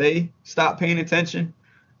second they stop paying attention,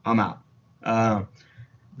 I'm out.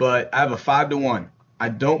 But I have a 5-to-1. I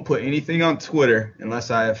don't put anything on Twitter unless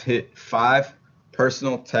I have hit 5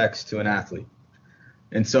 personal texts to an athlete.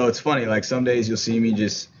 And so it's funny, like some days you'll see me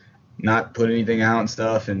just not put anything out and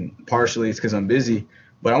stuff, and partially it's because I'm busy,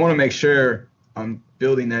 but I want to make sure I'm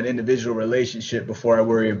building that individual relationship before I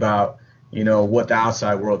worry about, what the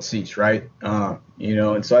outside world sees, right?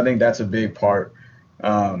 And so I think that's a big part.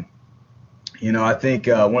 I think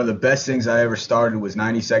one of the best things I ever started was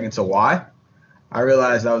 90 Seconds of Why. I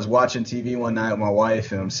realized I was watching TV one night with my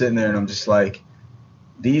wife, and I'm sitting there and I'm just like,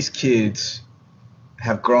 these kids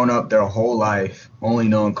have grown up their whole life only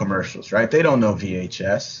knowing commercials, right? They don't know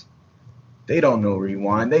VHS. They don't know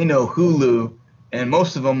Rewind. They know Hulu, and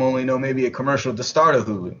most of them only know maybe a commercial at the start of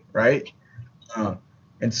Hulu, right?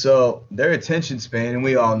 And so their attention span, and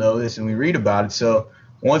we all know this and we read about it. So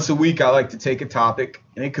once a week, I like to take a topic,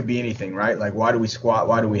 and it could be anything, right? Like, why do we squat?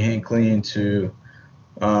 Why do we hang clean? To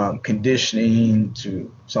conditioning,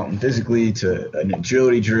 to something physically, to an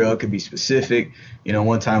agility drill. It could be specific.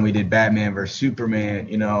 One time we did Batman versus Superman,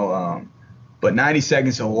 but 90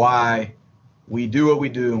 seconds of why we do what we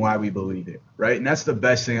do and why we believe it, right? And that's the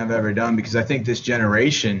best thing I've ever done, because I think this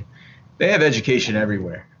generation, they have education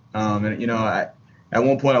everywhere. At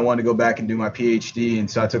one point I wanted to go back and do my PhD, and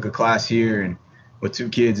so I took a class here, and with 2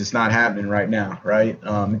 kids, it's not happening right now, right?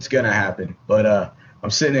 It's gonna happen, but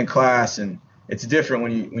I'm sitting in class, and it's different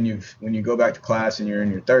when you go back to class and you're in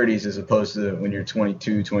your 30s as opposed to when you're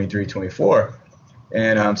 22, 23, 24.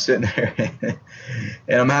 And I'm sitting there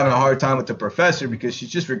and I'm having a hard time with the professor because she's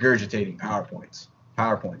just regurgitating PowerPoints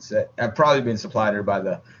that have probably been supplied her by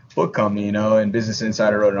the book company, and Business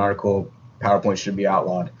Insider wrote an article, PowerPoint should be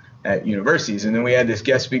outlawed at universities. And then we had this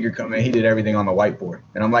guest speaker come in, he did everything on the whiteboard.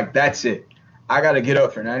 And I'm like, that's it. I got to get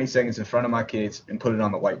up for 90 seconds in front of my kids and put it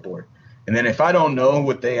on the whiteboard. And then if I don't know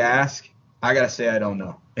what they ask, I got to say I don't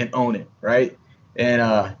know and own it, right?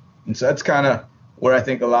 And so that's kind of where I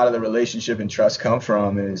think a lot of the relationship and trust come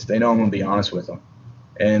from, is they know I'm going to be honest with them,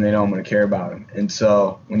 and they know I'm going to care about them. And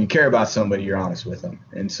so when you care about somebody, you're honest with them.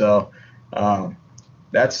 And so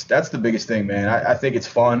that's the biggest thing, man. I think it's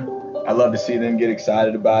fun. I love to see them get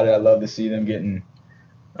excited about it. I love to see them getting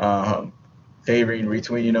favoring,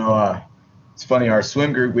 retweet. It's funny, our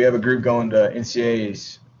swim group, we have a group going to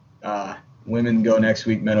NCAAs. Women go next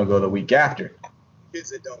week, men will go the week after. Kids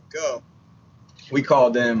that don't go, we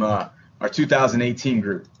call them our 2018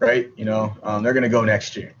 group, right? They're going to go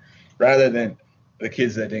next year rather than the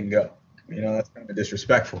kids that didn't go. That's kind of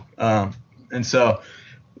disrespectful. And so,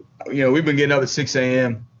 we've been getting up at 6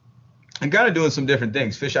 a.m. and kind of doing some different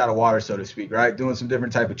things, fish out of water, so to speak, right? Doing some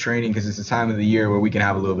different type of training because it's the time of the year where we can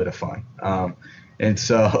have a little bit of fun. And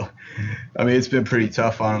so, it's been pretty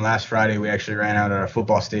tough on them. Last Friday, we actually ran out at our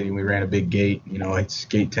football stadium. We ran a big gate. It's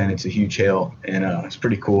gate 10. It's a huge hill, and it's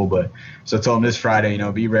pretty cool. But so I told them this Friday,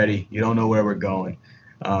 be ready. You don't know where we're going.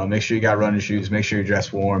 Make sure you got running shoes. Make sure you're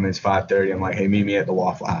dressed warm. It's 5:30. I'm like, hey, meet me at the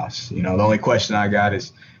Waffle House. The only question I got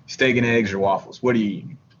is steak and eggs or waffles. What are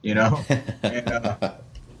you eating?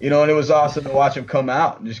 And it was awesome to watch them come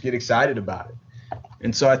out and just get excited about it.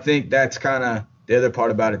 And so I think that's kind of the other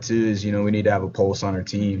part about it too, is, we need to have a pulse on our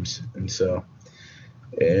teams. And so,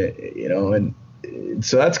 and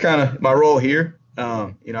so that's kind of my role here.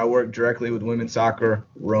 I work directly with women's soccer,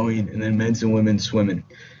 rowing, and then men's and women's swimming.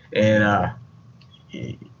 And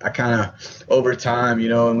I kind of, over time,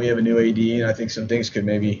 and we have a new AD, and I think some things could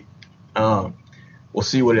maybe, we'll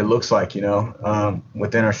see what it looks like,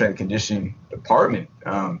 within our strength and conditioning department.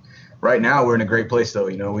 Right now we're in a great place though.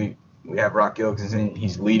 We have Rock Gilkison.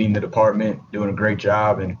 He's leading the department, doing a great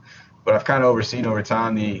job. But I've kind of overseen over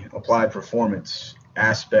time the applied performance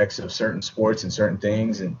aspects of certain sports and certain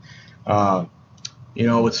things. And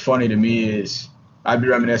What's funny to me is I'd be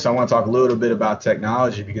reminiscent. I want to talk a little bit about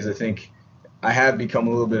technology because I think I have become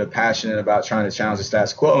a little bit passionate about trying to challenge the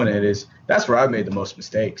status quo, and that's where I've made the most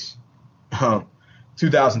mistakes.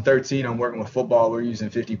 2013, I'm working with football. We're using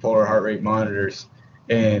 50 polar heart rate monitors,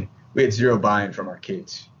 and we had zero buy-in from our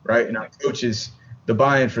kids, right? And our coaches, the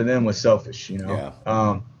buy-in for them was selfish,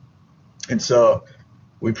 Yeah. And so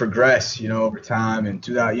we progressed, over time, and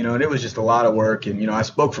and it was just a lot of work. And I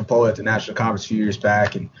spoke for polo at the national conference a few years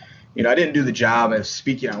back, and I didn't do the job of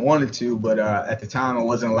speaking I wanted to, but at the time I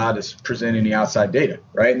wasn't allowed to present any outside data,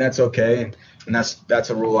 right? And that's okay, and that's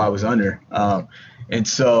a rule I was under. And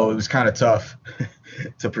so it was kind of tough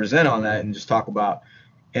to present on that and just talk about.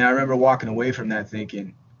 And I remember walking away from that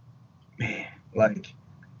thinking, man, like,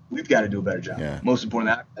 we've got to do a better job. Yeah. Most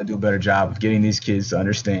importantly, I've got to do a better job of getting these kids to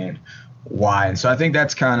understand why. And so I think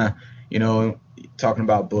that's kind of, talking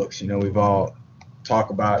about books, we've all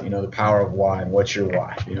talk about, the power of why and what's your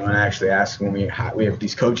why, and I actually ask when we have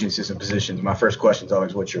these coaching assistant positions, my first question is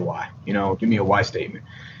always, what's your why? Give me a why statement.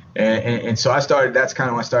 And so that's kind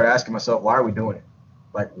of when I started asking myself, why are we doing it?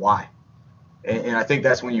 Like, why? And I think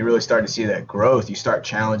that's when you really start to see that growth. You start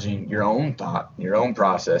challenging your own thought, your own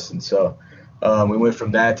process. And so we went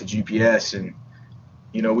from that to GPS, and,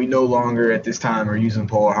 we no longer at this time are using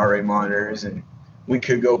polar heart rate monitors, and we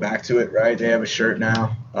could go back to it, right? They have a shirt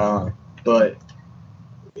now. But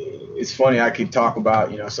it's funny, I could talk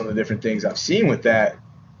about, some of the different things I've seen with that.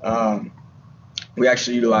 We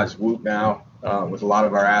actually utilize Whoop now with a lot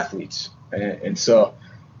of our athletes. And so,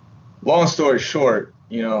 long story short,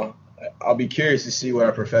 I'll be curious to see what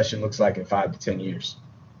our profession looks like in 5 to 10 years,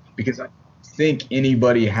 because I think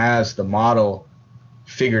anybody has the model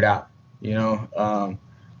figured out.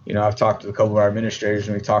 I've talked to a couple of our administrators,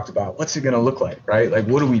 and we talked about what's it going to look like, right? Like,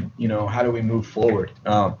 what do we, how do we move forward?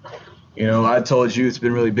 I told you it's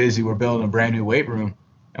been really busy. We're building a brand new weight room,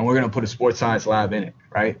 and we're going to put a sports science lab in it,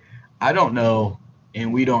 right? I don't know,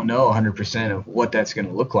 and we don't know 100% of what that's going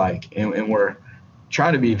to look like, and we're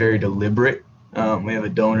trying to be very deliberate. We have a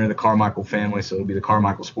donor, the Carmichael family, so it'll be the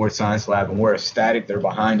Carmichael Sports Science Lab, and we're ecstatic they're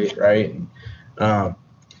behind it, right? And,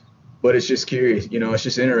 but it's just curious, it's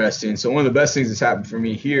just interesting. So one of the best things that's happened for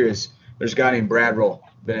me here is there's a guy named Brad Roll,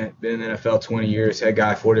 been in the NFL 20 years, head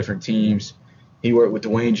guy, 4 different teams. He worked with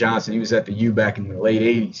Dwayne Johnson. He was at the U back in the late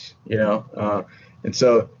 80s, and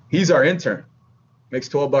so he's our intern, makes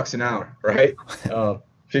 $12 an hour, right?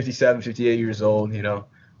 57, 58 years old,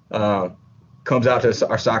 comes out to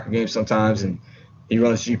our soccer games sometimes, and he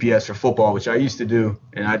runs GPS for football, which I used to do.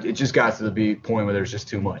 And it just got to the point where there's just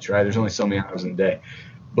too much, right? There's only so many hours in a day.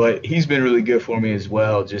 But he's been really good for me as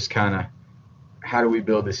well, just kind of how do we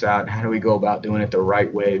build this out and how do we go about doing it the right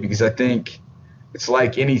way? Because I think it's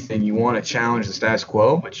like anything. You want to challenge the status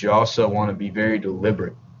quo, but you also want to be very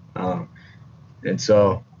deliberate. And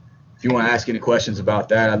so if you want to ask any questions about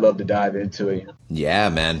that, I'd love to dive into it. Yeah,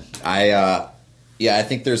 man. I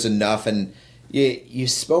think there's enough. And you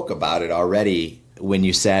spoke about it already when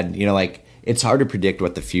you said, it's hard to predict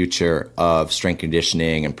what the future of strength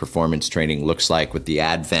conditioning and performance training looks like with the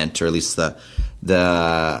advent, or at least the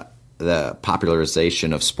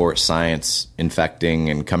popularization of sports science infecting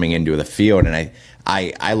and coming into the field. And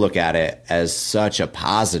I look at it as such a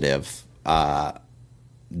positive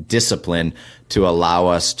discipline to allow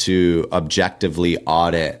us to objectively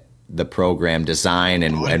audit the program design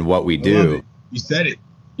and what we do. You said it,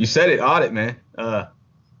 audit, man.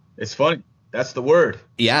 It's funny. That's the word.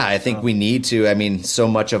 Yeah, I think we need to. I mean, so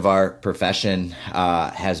much of our profession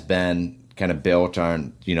has been kind of built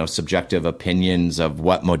on, subjective opinions of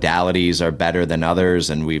what modalities are better than others.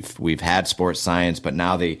 And we've had sports science, but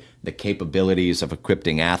now the capabilities of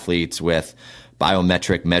equipping athletes with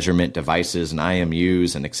biometric measurement devices and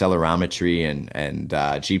IMUs and accelerometry and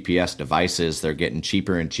GPS devices, they're getting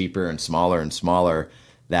cheaper and cheaper and smaller,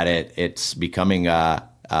 that it's becoming a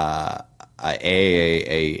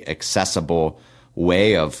accessible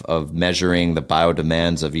way of measuring the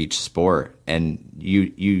biodemands of each sport. And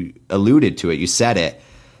you alluded to it, you said it,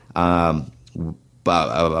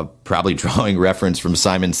 probably drawing reference from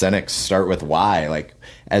Simon Sinek's Start With Why. Like,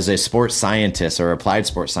 as a sports scientist or applied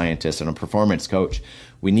sports scientist and a performance coach,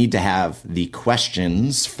 we need to have the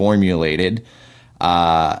questions formulated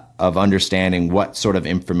of understanding what sort of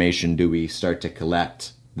information do we start to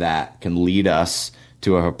collect that can lead us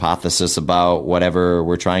to a hypothesis about whatever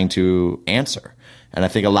we're trying to answer. And I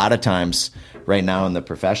think a lot of times right now in the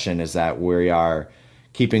profession is that we are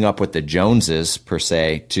keeping up with the Joneses, per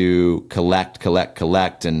se, to collect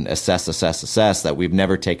and assess, that we've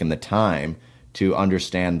never taken the time to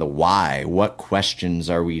understand the why. What questions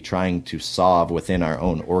are we trying to solve within our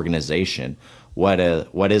own organization?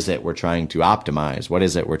 what is it we're trying to optimize? What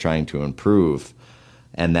is it we're trying to improve?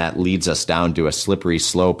 And that leads us down to a slippery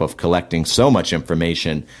slope of collecting so much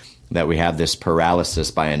information that we have this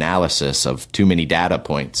paralysis by analysis of too many data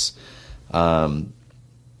points.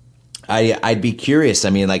 I'd be curious. I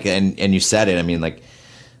mean, like, and you said it. I mean, like,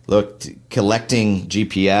 look, collecting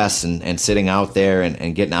GPS and sitting out there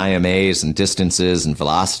and getting IMAs and distances and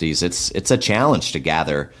velocities, it's a challenge to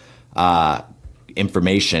gather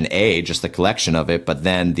information, just the collection of it, but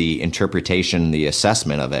then the interpretation, the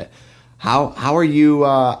assessment of it. How are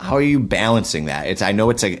you balancing that? I know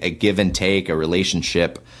it's a give and take, a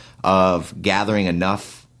relationship of gathering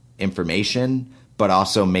enough information, but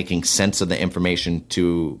also making sense of the information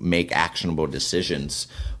to make actionable decisions.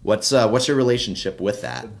 What's your relationship with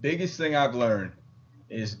that? The biggest thing I've learned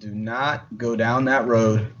is do not go down that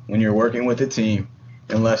road when you're working with a team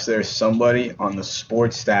unless there's somebody on the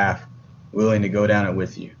sports staff willing to go down it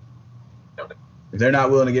with you. If they're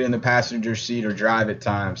not willing to get in the passenger seat or drive at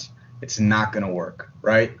times, it's not going to work,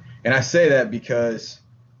 right? And I say that because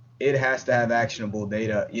it has to have actionable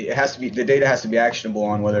data. The data has to be actionable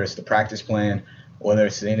on whether it's the practice plan, whether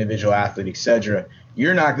it's the individual athlete, etc.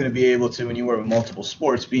 You're not going to be able to, when you work with multiple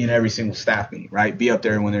sports, be in every single staff meeting, right? Be up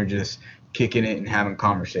there when they're just kicking it and having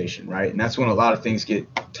conversation, right? And that's when a lot of things get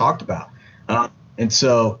talked about. And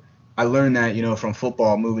so I learned that, from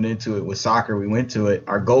football, moving into it with soccer, we went to it.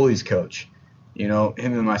 Our goalies coach, him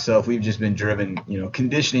and myself, we've just been driven,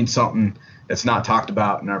 conditioning something that's not talked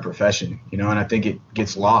about in our profession, and I think it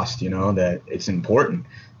gets lost, that it's important.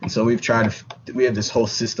 And so we have this whole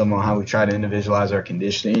system on how we try to individualize our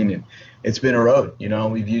conditioning, and it's been a road.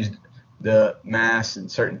 We've used the mass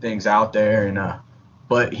and certain things out there, and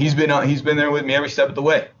but he's been there with me every step of the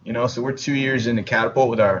way. So we're 2 years into Catapult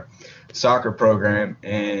with our soccer program,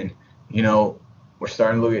 and we're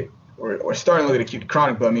starting to look at acute to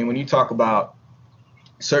chronic. But I mean, when you talk about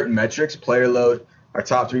certain metrics, player load, our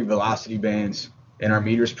top 3 velocity bands, and our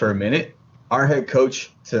meters per minute, our head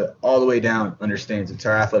coach to all the way down understands. It's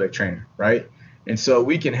our athletic trainer, right? And so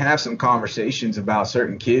we can have some conversations about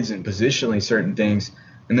certain kids and positionally certain things,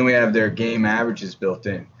 and then we have their game averages built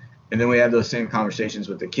in. And then we have those same conversations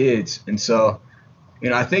with the kids. And so,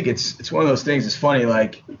 I think it's one of those things. It's funny,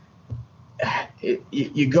 like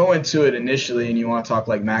you go into it initially and you want to talk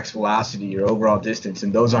like max velocity or overall distance,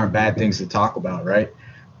 and those aren't bad things to talk about, right?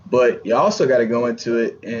 But you also got to go into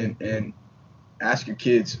it and ask your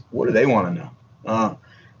kids, what do they want to know?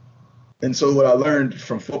 And so what I learned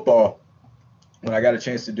from football, when I got a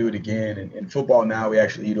chance to do it again, and in football now we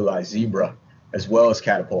actually utilize Zebra as well as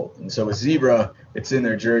Catapult. And so with Zebra, it's in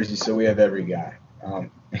their jersey, so we have every guy.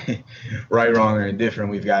 Right, wrong, or indifferent,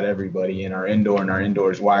 we've got everybody in our indoor, and our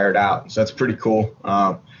indoor is wired out. So that's pretty cool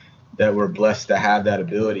that we're blessed to have that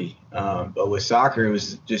ability. But with soccer, it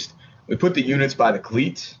was just we put the units by the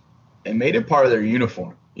cleats and made it part of their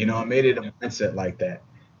uniform. I made it a mindset like that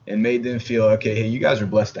and made them feel, okay, hey, you guys are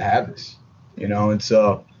blessed to have this, and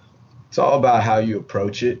so it's all about how you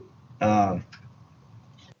approach it.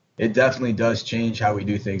 It definitely does change how we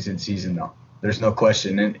do things in season, though. There's no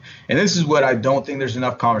question. And this is what I don't think there's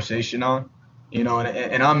enough conversation on, and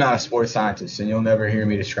I'm not a sports scientist, and you'll never hear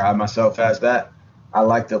me describe myself as that. I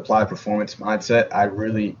like the applied performance mindset. I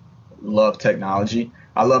really love technology.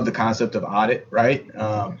 I love the concept of audit, right?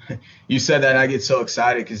 You said that, and I get so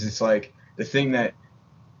excited because it's like the thing that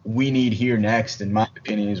we need here next, in my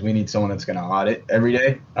opinion, is we need someone that's going to audit every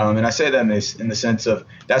day. And I say that in the sense of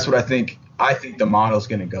that's what I think the model is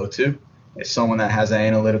going to go to, is someone that has an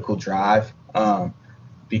analytical drive.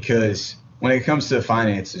 Because when it comes to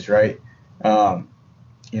finances, right,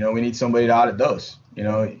 we need somebody to audit those,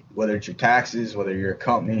 whether it's your taxes, whether you're a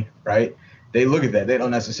company, right? They look at that. They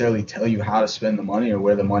don't necessarily tell you how to spend the money or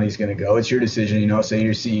where the money's going to go. It's your decision, say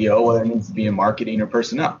you're CEO, whether it needs to be in marketing or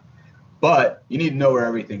personnel. But you need to know where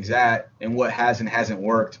everything's at and what has and hasn't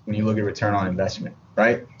worked when you look at return on investment,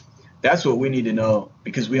 right? That's what we need to know,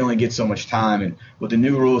 because we only get so much time. And with the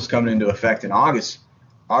new rules coming into effect in August,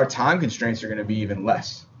 our time constraints are going to be even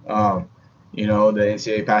less. The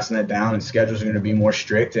NCAA passing that down, and schedules are going to be more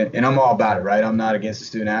strict. And I'm all about it, right? I'm not against the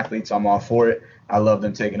student athletes. I'm all for it. I love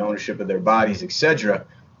them taking ownership of their bodies, etc.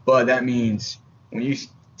 But that means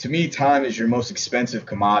to me, time is your most expensive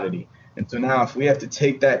commodity. And so now if we have to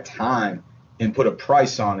take that time and put a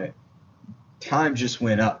price on it, time just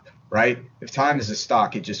went up, right? If time is a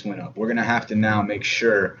stock, it just went up. We're going to have to now make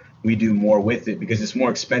sure we do more with it because it's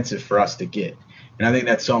more expensive for us to get. And I think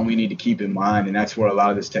that's something we need to keep in mind, and that's where a lot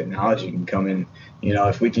of this technology can come in.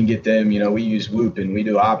 If we can get them, we use Whoop and we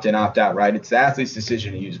do opt-in, opt-out, right? It's the athlete's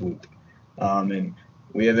decision to use Whoop. And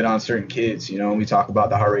we have it on certain kids, we talk about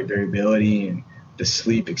the heart rate variability and the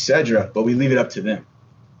sleep, etc. But we leave it up to them.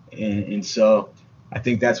 And so I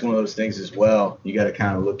think that's one of those things as well you got to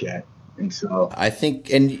kind of look at. And so I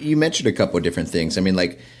think, and you mentioned a couple of different things. I mean,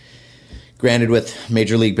 like, granted, with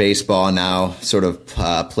Major League Baseball now, sort of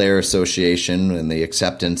player association and the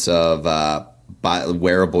acceptance of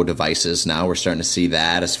wearable devices, now we're starting to see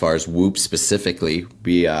that as far as Whoop specifically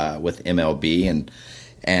be with MLB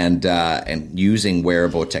and using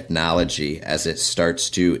wearable technology as it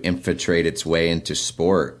starts to infiltrate its way into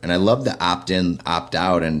sport. And I love the opt-in,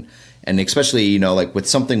 opt-out, and especially, you know, like with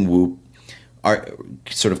something Whoop, our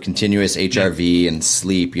sort of continuous HRV and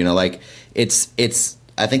sleep, you know, like it's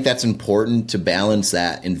I think that's important to balance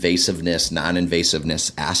that invasiveness,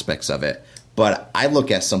 non-invasiveness aspects of it. But I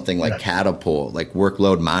look at something like Catapult, like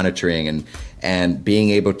workload monitoring and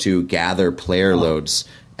being able to gather player loads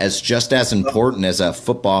as just as important as a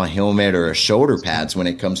football helmet or a shoulder pads when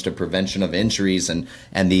it comes to prevention of injuries and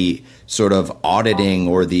the sort of auditing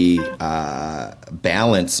or the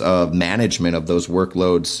balance of management of those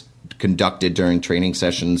workloads conducted during training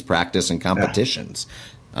sessions, practice, and competitions.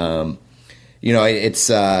 You know, it's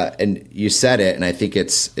and you said it, and I think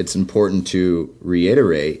it's important to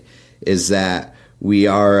reiterate, is that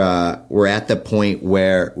we're at the point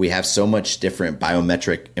where we have so much different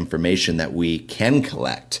biometric information that we can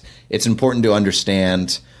collect. It's important to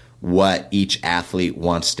understand what each athlete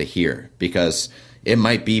wants to hear, because it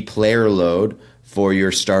might be player load for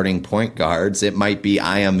your starting point guards. It might be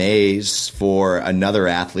IMAs for another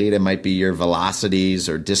athlete. It might be your velocities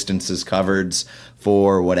or distances covered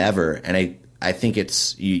for whatever. And I think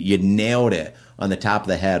it's you nailed it on the top of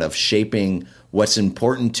the head of shaping what's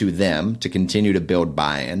important to them to continue to build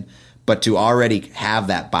buy-in, but to already have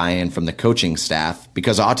that buy-in from the coaching staff,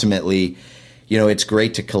 because ultimately, you know, it's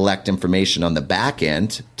great to collect information on the back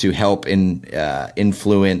end to help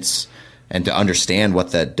influence and to understand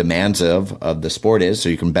what the demands of the sport is so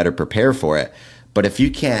you can better prepare for it. But if you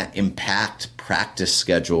can't impact practice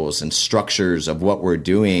schedules and structures of what we're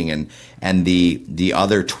doing and the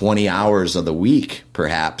other 20 hours of the week,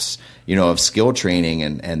 perhaps, you know, of skill training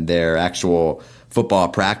and their actual football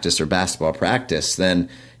practice or basketball practice, then,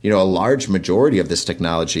 you know, a large majority of this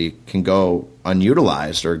technology can go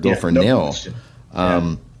unutilized or go for nil.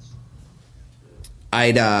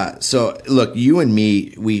 So look, you and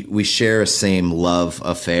me, we share a same love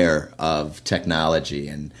affair of technology,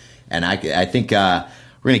 and I think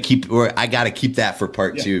we're gonna I got to keep that for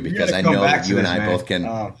part two, because I know you and I both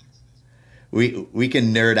can. We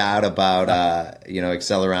can nerd out about you know,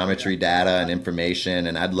 accelerometry data and information,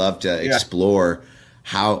 and I'd love to explore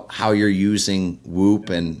how you're using Whoop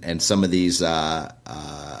and some of these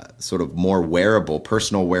sort of more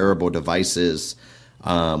personal wearable devices.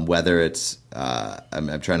 Whether it's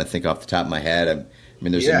I'm trying to think off the top of my head. I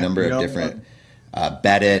mean, there's a number of different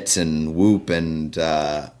Bedit and Whoop and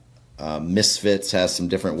Misfits has some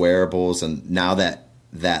different wearables, and now that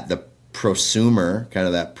the prosumer, kind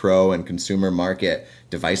of that pro and consumer market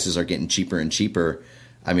devices are getting cheaper and cheaper,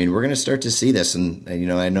 I mean, we're going to start to see this. And you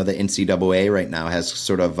know, I know the NCAA right now has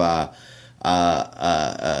sort of a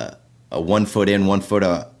 1 foot in, 1 foot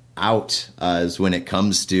out is when it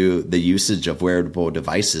comes to the usage of wearable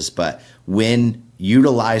devices. But when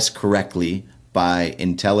utilized correctly by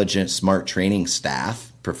intelligent, smart training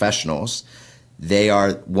staff, professionals, they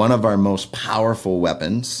are one of our most powerful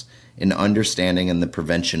weapons in understanding and the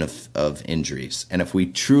prevention of injuries. And if we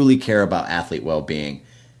truly care about athlete well-being,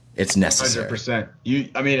 it's necessary. 100%.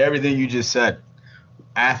 I mean, everything you just said,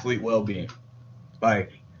 athlete well-being.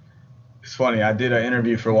 Like, it's funny, I did an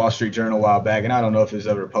interview for Wall Street Journal a while back, and I don't know if it was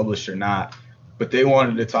ever published or not, but they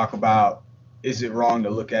wanted to talk about, is it wrong to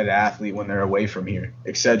look at an athlete when they're away from here,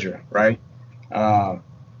 etc., right? And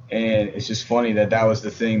it's just funny that was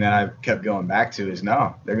the thing that I kept going back to, is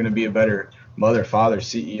no, they're going to be a better mother, father,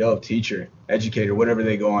 CEO, teacher, educator, whatever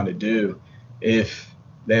they go on to do, if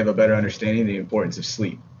they have a better understanding of the importance of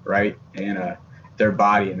sleep, right? And their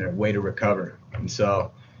body and their way to recover. And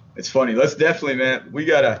so it's funny. Let's definitely, man, we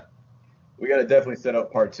gotta definitely set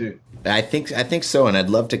up part two. I think so, and I'd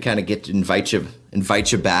love to kind of invite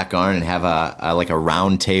you back on and have a like a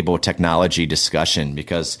roundtable technology discussion,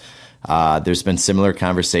 because there's been similar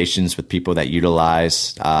conversations with people that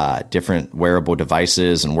utilize different wearable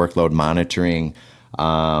devices and workload monitoring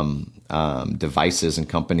devices and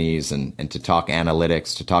companies, and to talk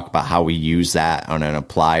analytics, to talk about how we use that on an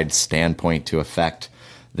applied standpoint to affect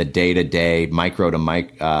the day-to-day, micro to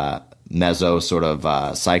meso sort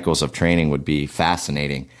of cycles of training would be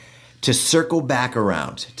fascinating. To circle back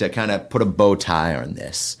around, to kind of put a bow tie on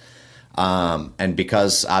this, and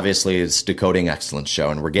because obviously it's Decoding Excellence show,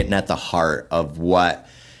 and we're getting at the heart of what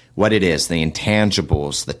what it is, the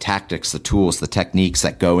intangibles, the tactics, the tools, the techniques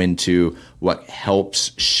that go into what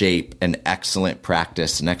helps shape an excellent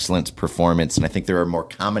practice, an excellent performance. And I think there are more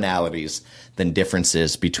commonalities than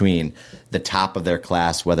differences between the top of their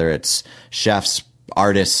class, whether it's chefs,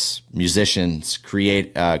 artists, musicians,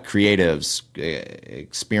 creatives,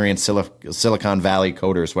 experienced Silicon Valley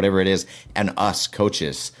coders, whatever it is, and us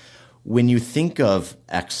coaches. When you think of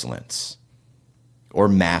excellence or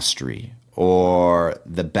mastery or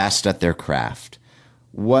the best at their craft,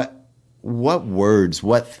 what words,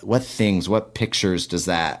 what things, what pictures does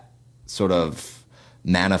that sort of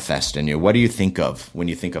manifest in you? What do you think of when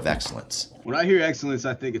you think of excellence? When I hear excellence,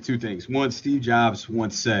 I think of two things. One, Steve Jobs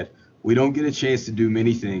once said, we don't get a chance to do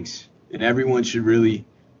many things, and everyone should really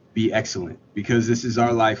be excellent, because this is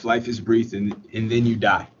our life. Life is brief, and then you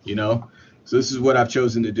die, you know? So this is what I've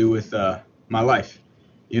chosen to do with my life.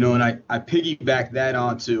 You know, and I piggyback that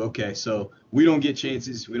onto, okay, so we don't get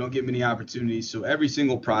chances, we don't get many opportunities, so every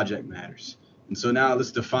single project matters. And so now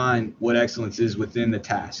let's define what excellence is within the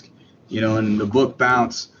task. You know, in the book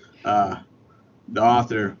Bounce, the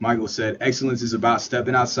author, Michael, said, excellence is about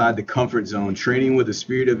stepping outside the comfort zone, training with a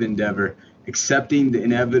spirit of endeavor, accepting the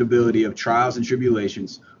inevitability of trials and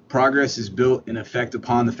tribulations. Progress is built in effect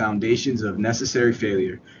upon the foundations of necessary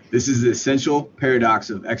failure. This is the essential paradox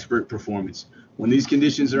of expert performance. When these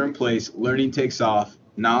conditions are in place, learning takes off,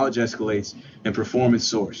 knowledge escalates, and performance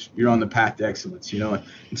soars. You're on the path to excellence, you know.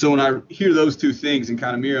 And so when I hear those two things and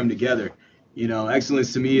kind of mirror them together, you know,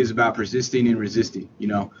 excellence to me is about persisting and resisting. You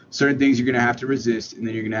know, certain things you're going to have to resist, and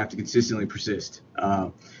then you're going to have to consistently persist.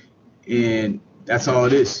 And that's all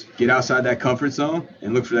it is. Get outside that comfort zone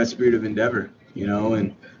and look for that spirit of endeavor, you know,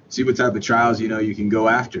 and see what type of trials, you know, you can go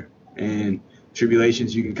after, and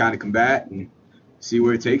tribulations you can kind of combat and see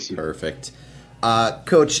where it takes you. Perfect.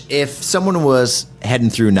 Coach, if someone was heading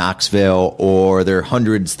through Knoxville, or they're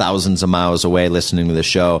hundreds, thousands of miles away listening to the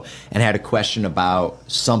show, and had a question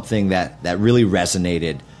about something that really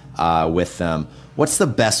resonated with them, what's the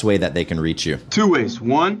best way that they can reach you? Two ways.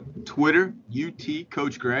 One, Twitter, UT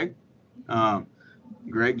Coach Greg, Greg,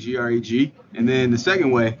 Greg. And then the second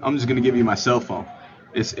way, I'm just going to give you my cell phone.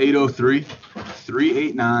 It's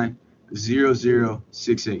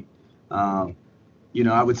 803-389-0068. You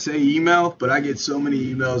know, I would say email, but I get so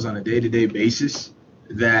many emails on a day-to-day basis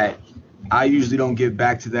that I usually don't get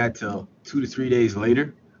back to that till 2 to 3 days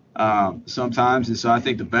later sometimes. And so I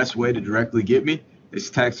think the best way to directly get me is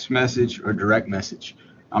text message or direct message.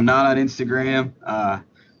 I'm not on Instagram.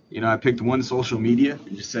 You know, I picked one social media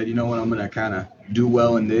and just said, you know what, I'm going to kind of do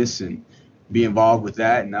well in this and be involved with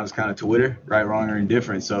that, and that was kind of Twitter, right, wrong, or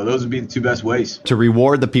indifferent. So those would be the two best ways. To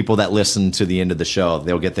reward the people that listen to the end of the show,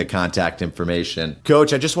 they'll get the contact information.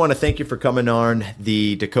 Coach, I just want to thank you for coming on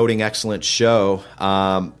the Decoding Excellence show.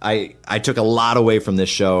 I took a lot away from this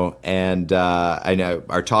show, and I know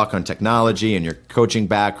our talk on technology and your coaching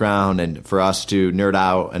background, and for us to nerd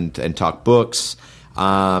out and talk books.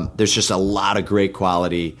 There's just a lot of great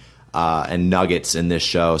quality and nuggets in this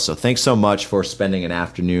show. So thanks so much for spending an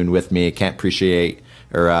afternoon with me. Can't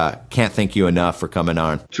thank you enough for coming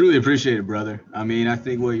on. Truly appreciate it, brother. I mean, I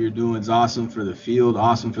think what you're doing is awesome for the field,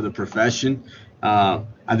 awesome for the profession. I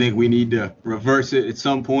think we need to reverse it at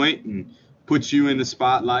some point and put you in the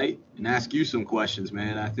spotlight and ask you some questions,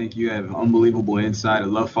 man. I think you have unbelievable insight. I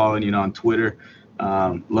love following you on Twitter.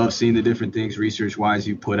 Love seeing the different things research-wise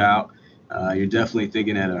you put out. You're definitely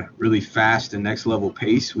thinking at a really fast and next level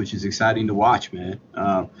pace, which is exciting to watch, man.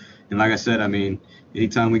 And like I said, I mean,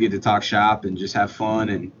 anytime we get to talk shop and just have fun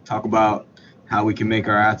and talk about how we can make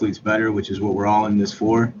our athletes better, which is what we're all in this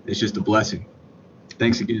for, it's just a blessing.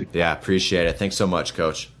 Thanks again. Yeah, appreciate it. Thanks so much,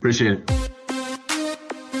 Coach. Appreciate it.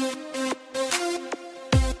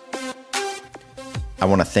 I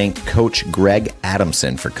want to thank Coach Greg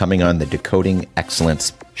Adamson for coming on the Decoding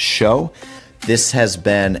Excellence show. This has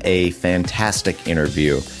been a fantastic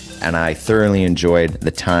interview, and I thoroughly enjoyed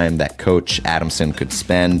the time that Coach Adamson could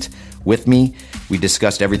spend with me. We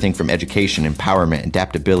discussed everything from education, empowerment,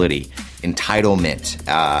 adaptability, entitlement,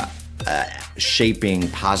 shaping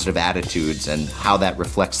positive attitudes and how that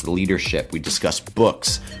reflects the leadership. We discussed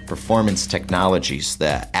books, performance technologies,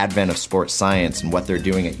 the advent of sports science, and what they're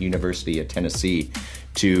doing at University of Tennessee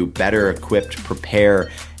to better equip,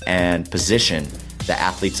 prepare, and position the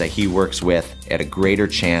athletes that he works with at a greater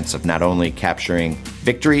chance of not only capturing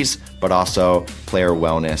victories, but also player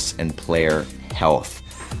wellness and player health.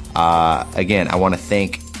 Again, I want to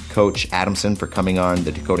thank Coach Adamson for coming on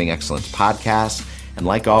the Decoding Excellence podcast. And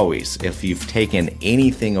like always, if you've taken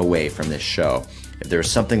anything away from this show, if there's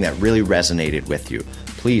something that really resonated with you,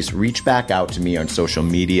 please reach back out to me on social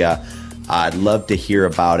media. I'd love to hear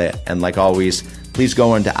about it. And like always, please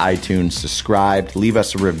go into iTunes, subscribe, leave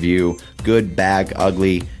us a review. Good, bad,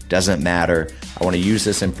 ugly, doesn't matter. I want to use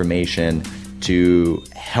this information to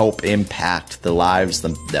help impact the lives,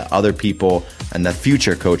 the other people, and the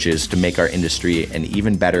future coaches to make our industry an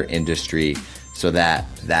even better industry, so that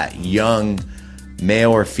that young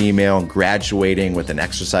male or female graduating with an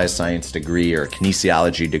exercise science degree or a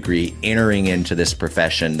kinesiology degree, entering into this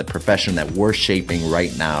profession, the profession that we're shaping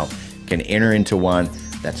right now, can enter into one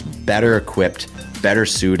that's better equipped, better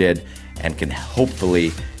suited, and can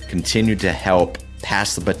hopefully continue to help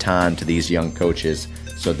pass the baton to these young coaches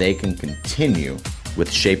so they can continue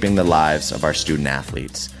with shaping the lives of our student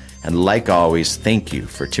athletes. And like always, thank you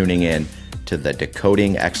for tuning in to the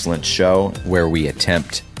Decoding Excellence show, where we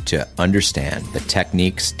attempt to understand the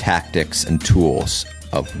techniques, tactics, and tools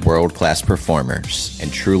of world-class performers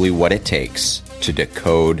and truly what it takes to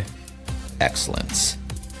decode excellence.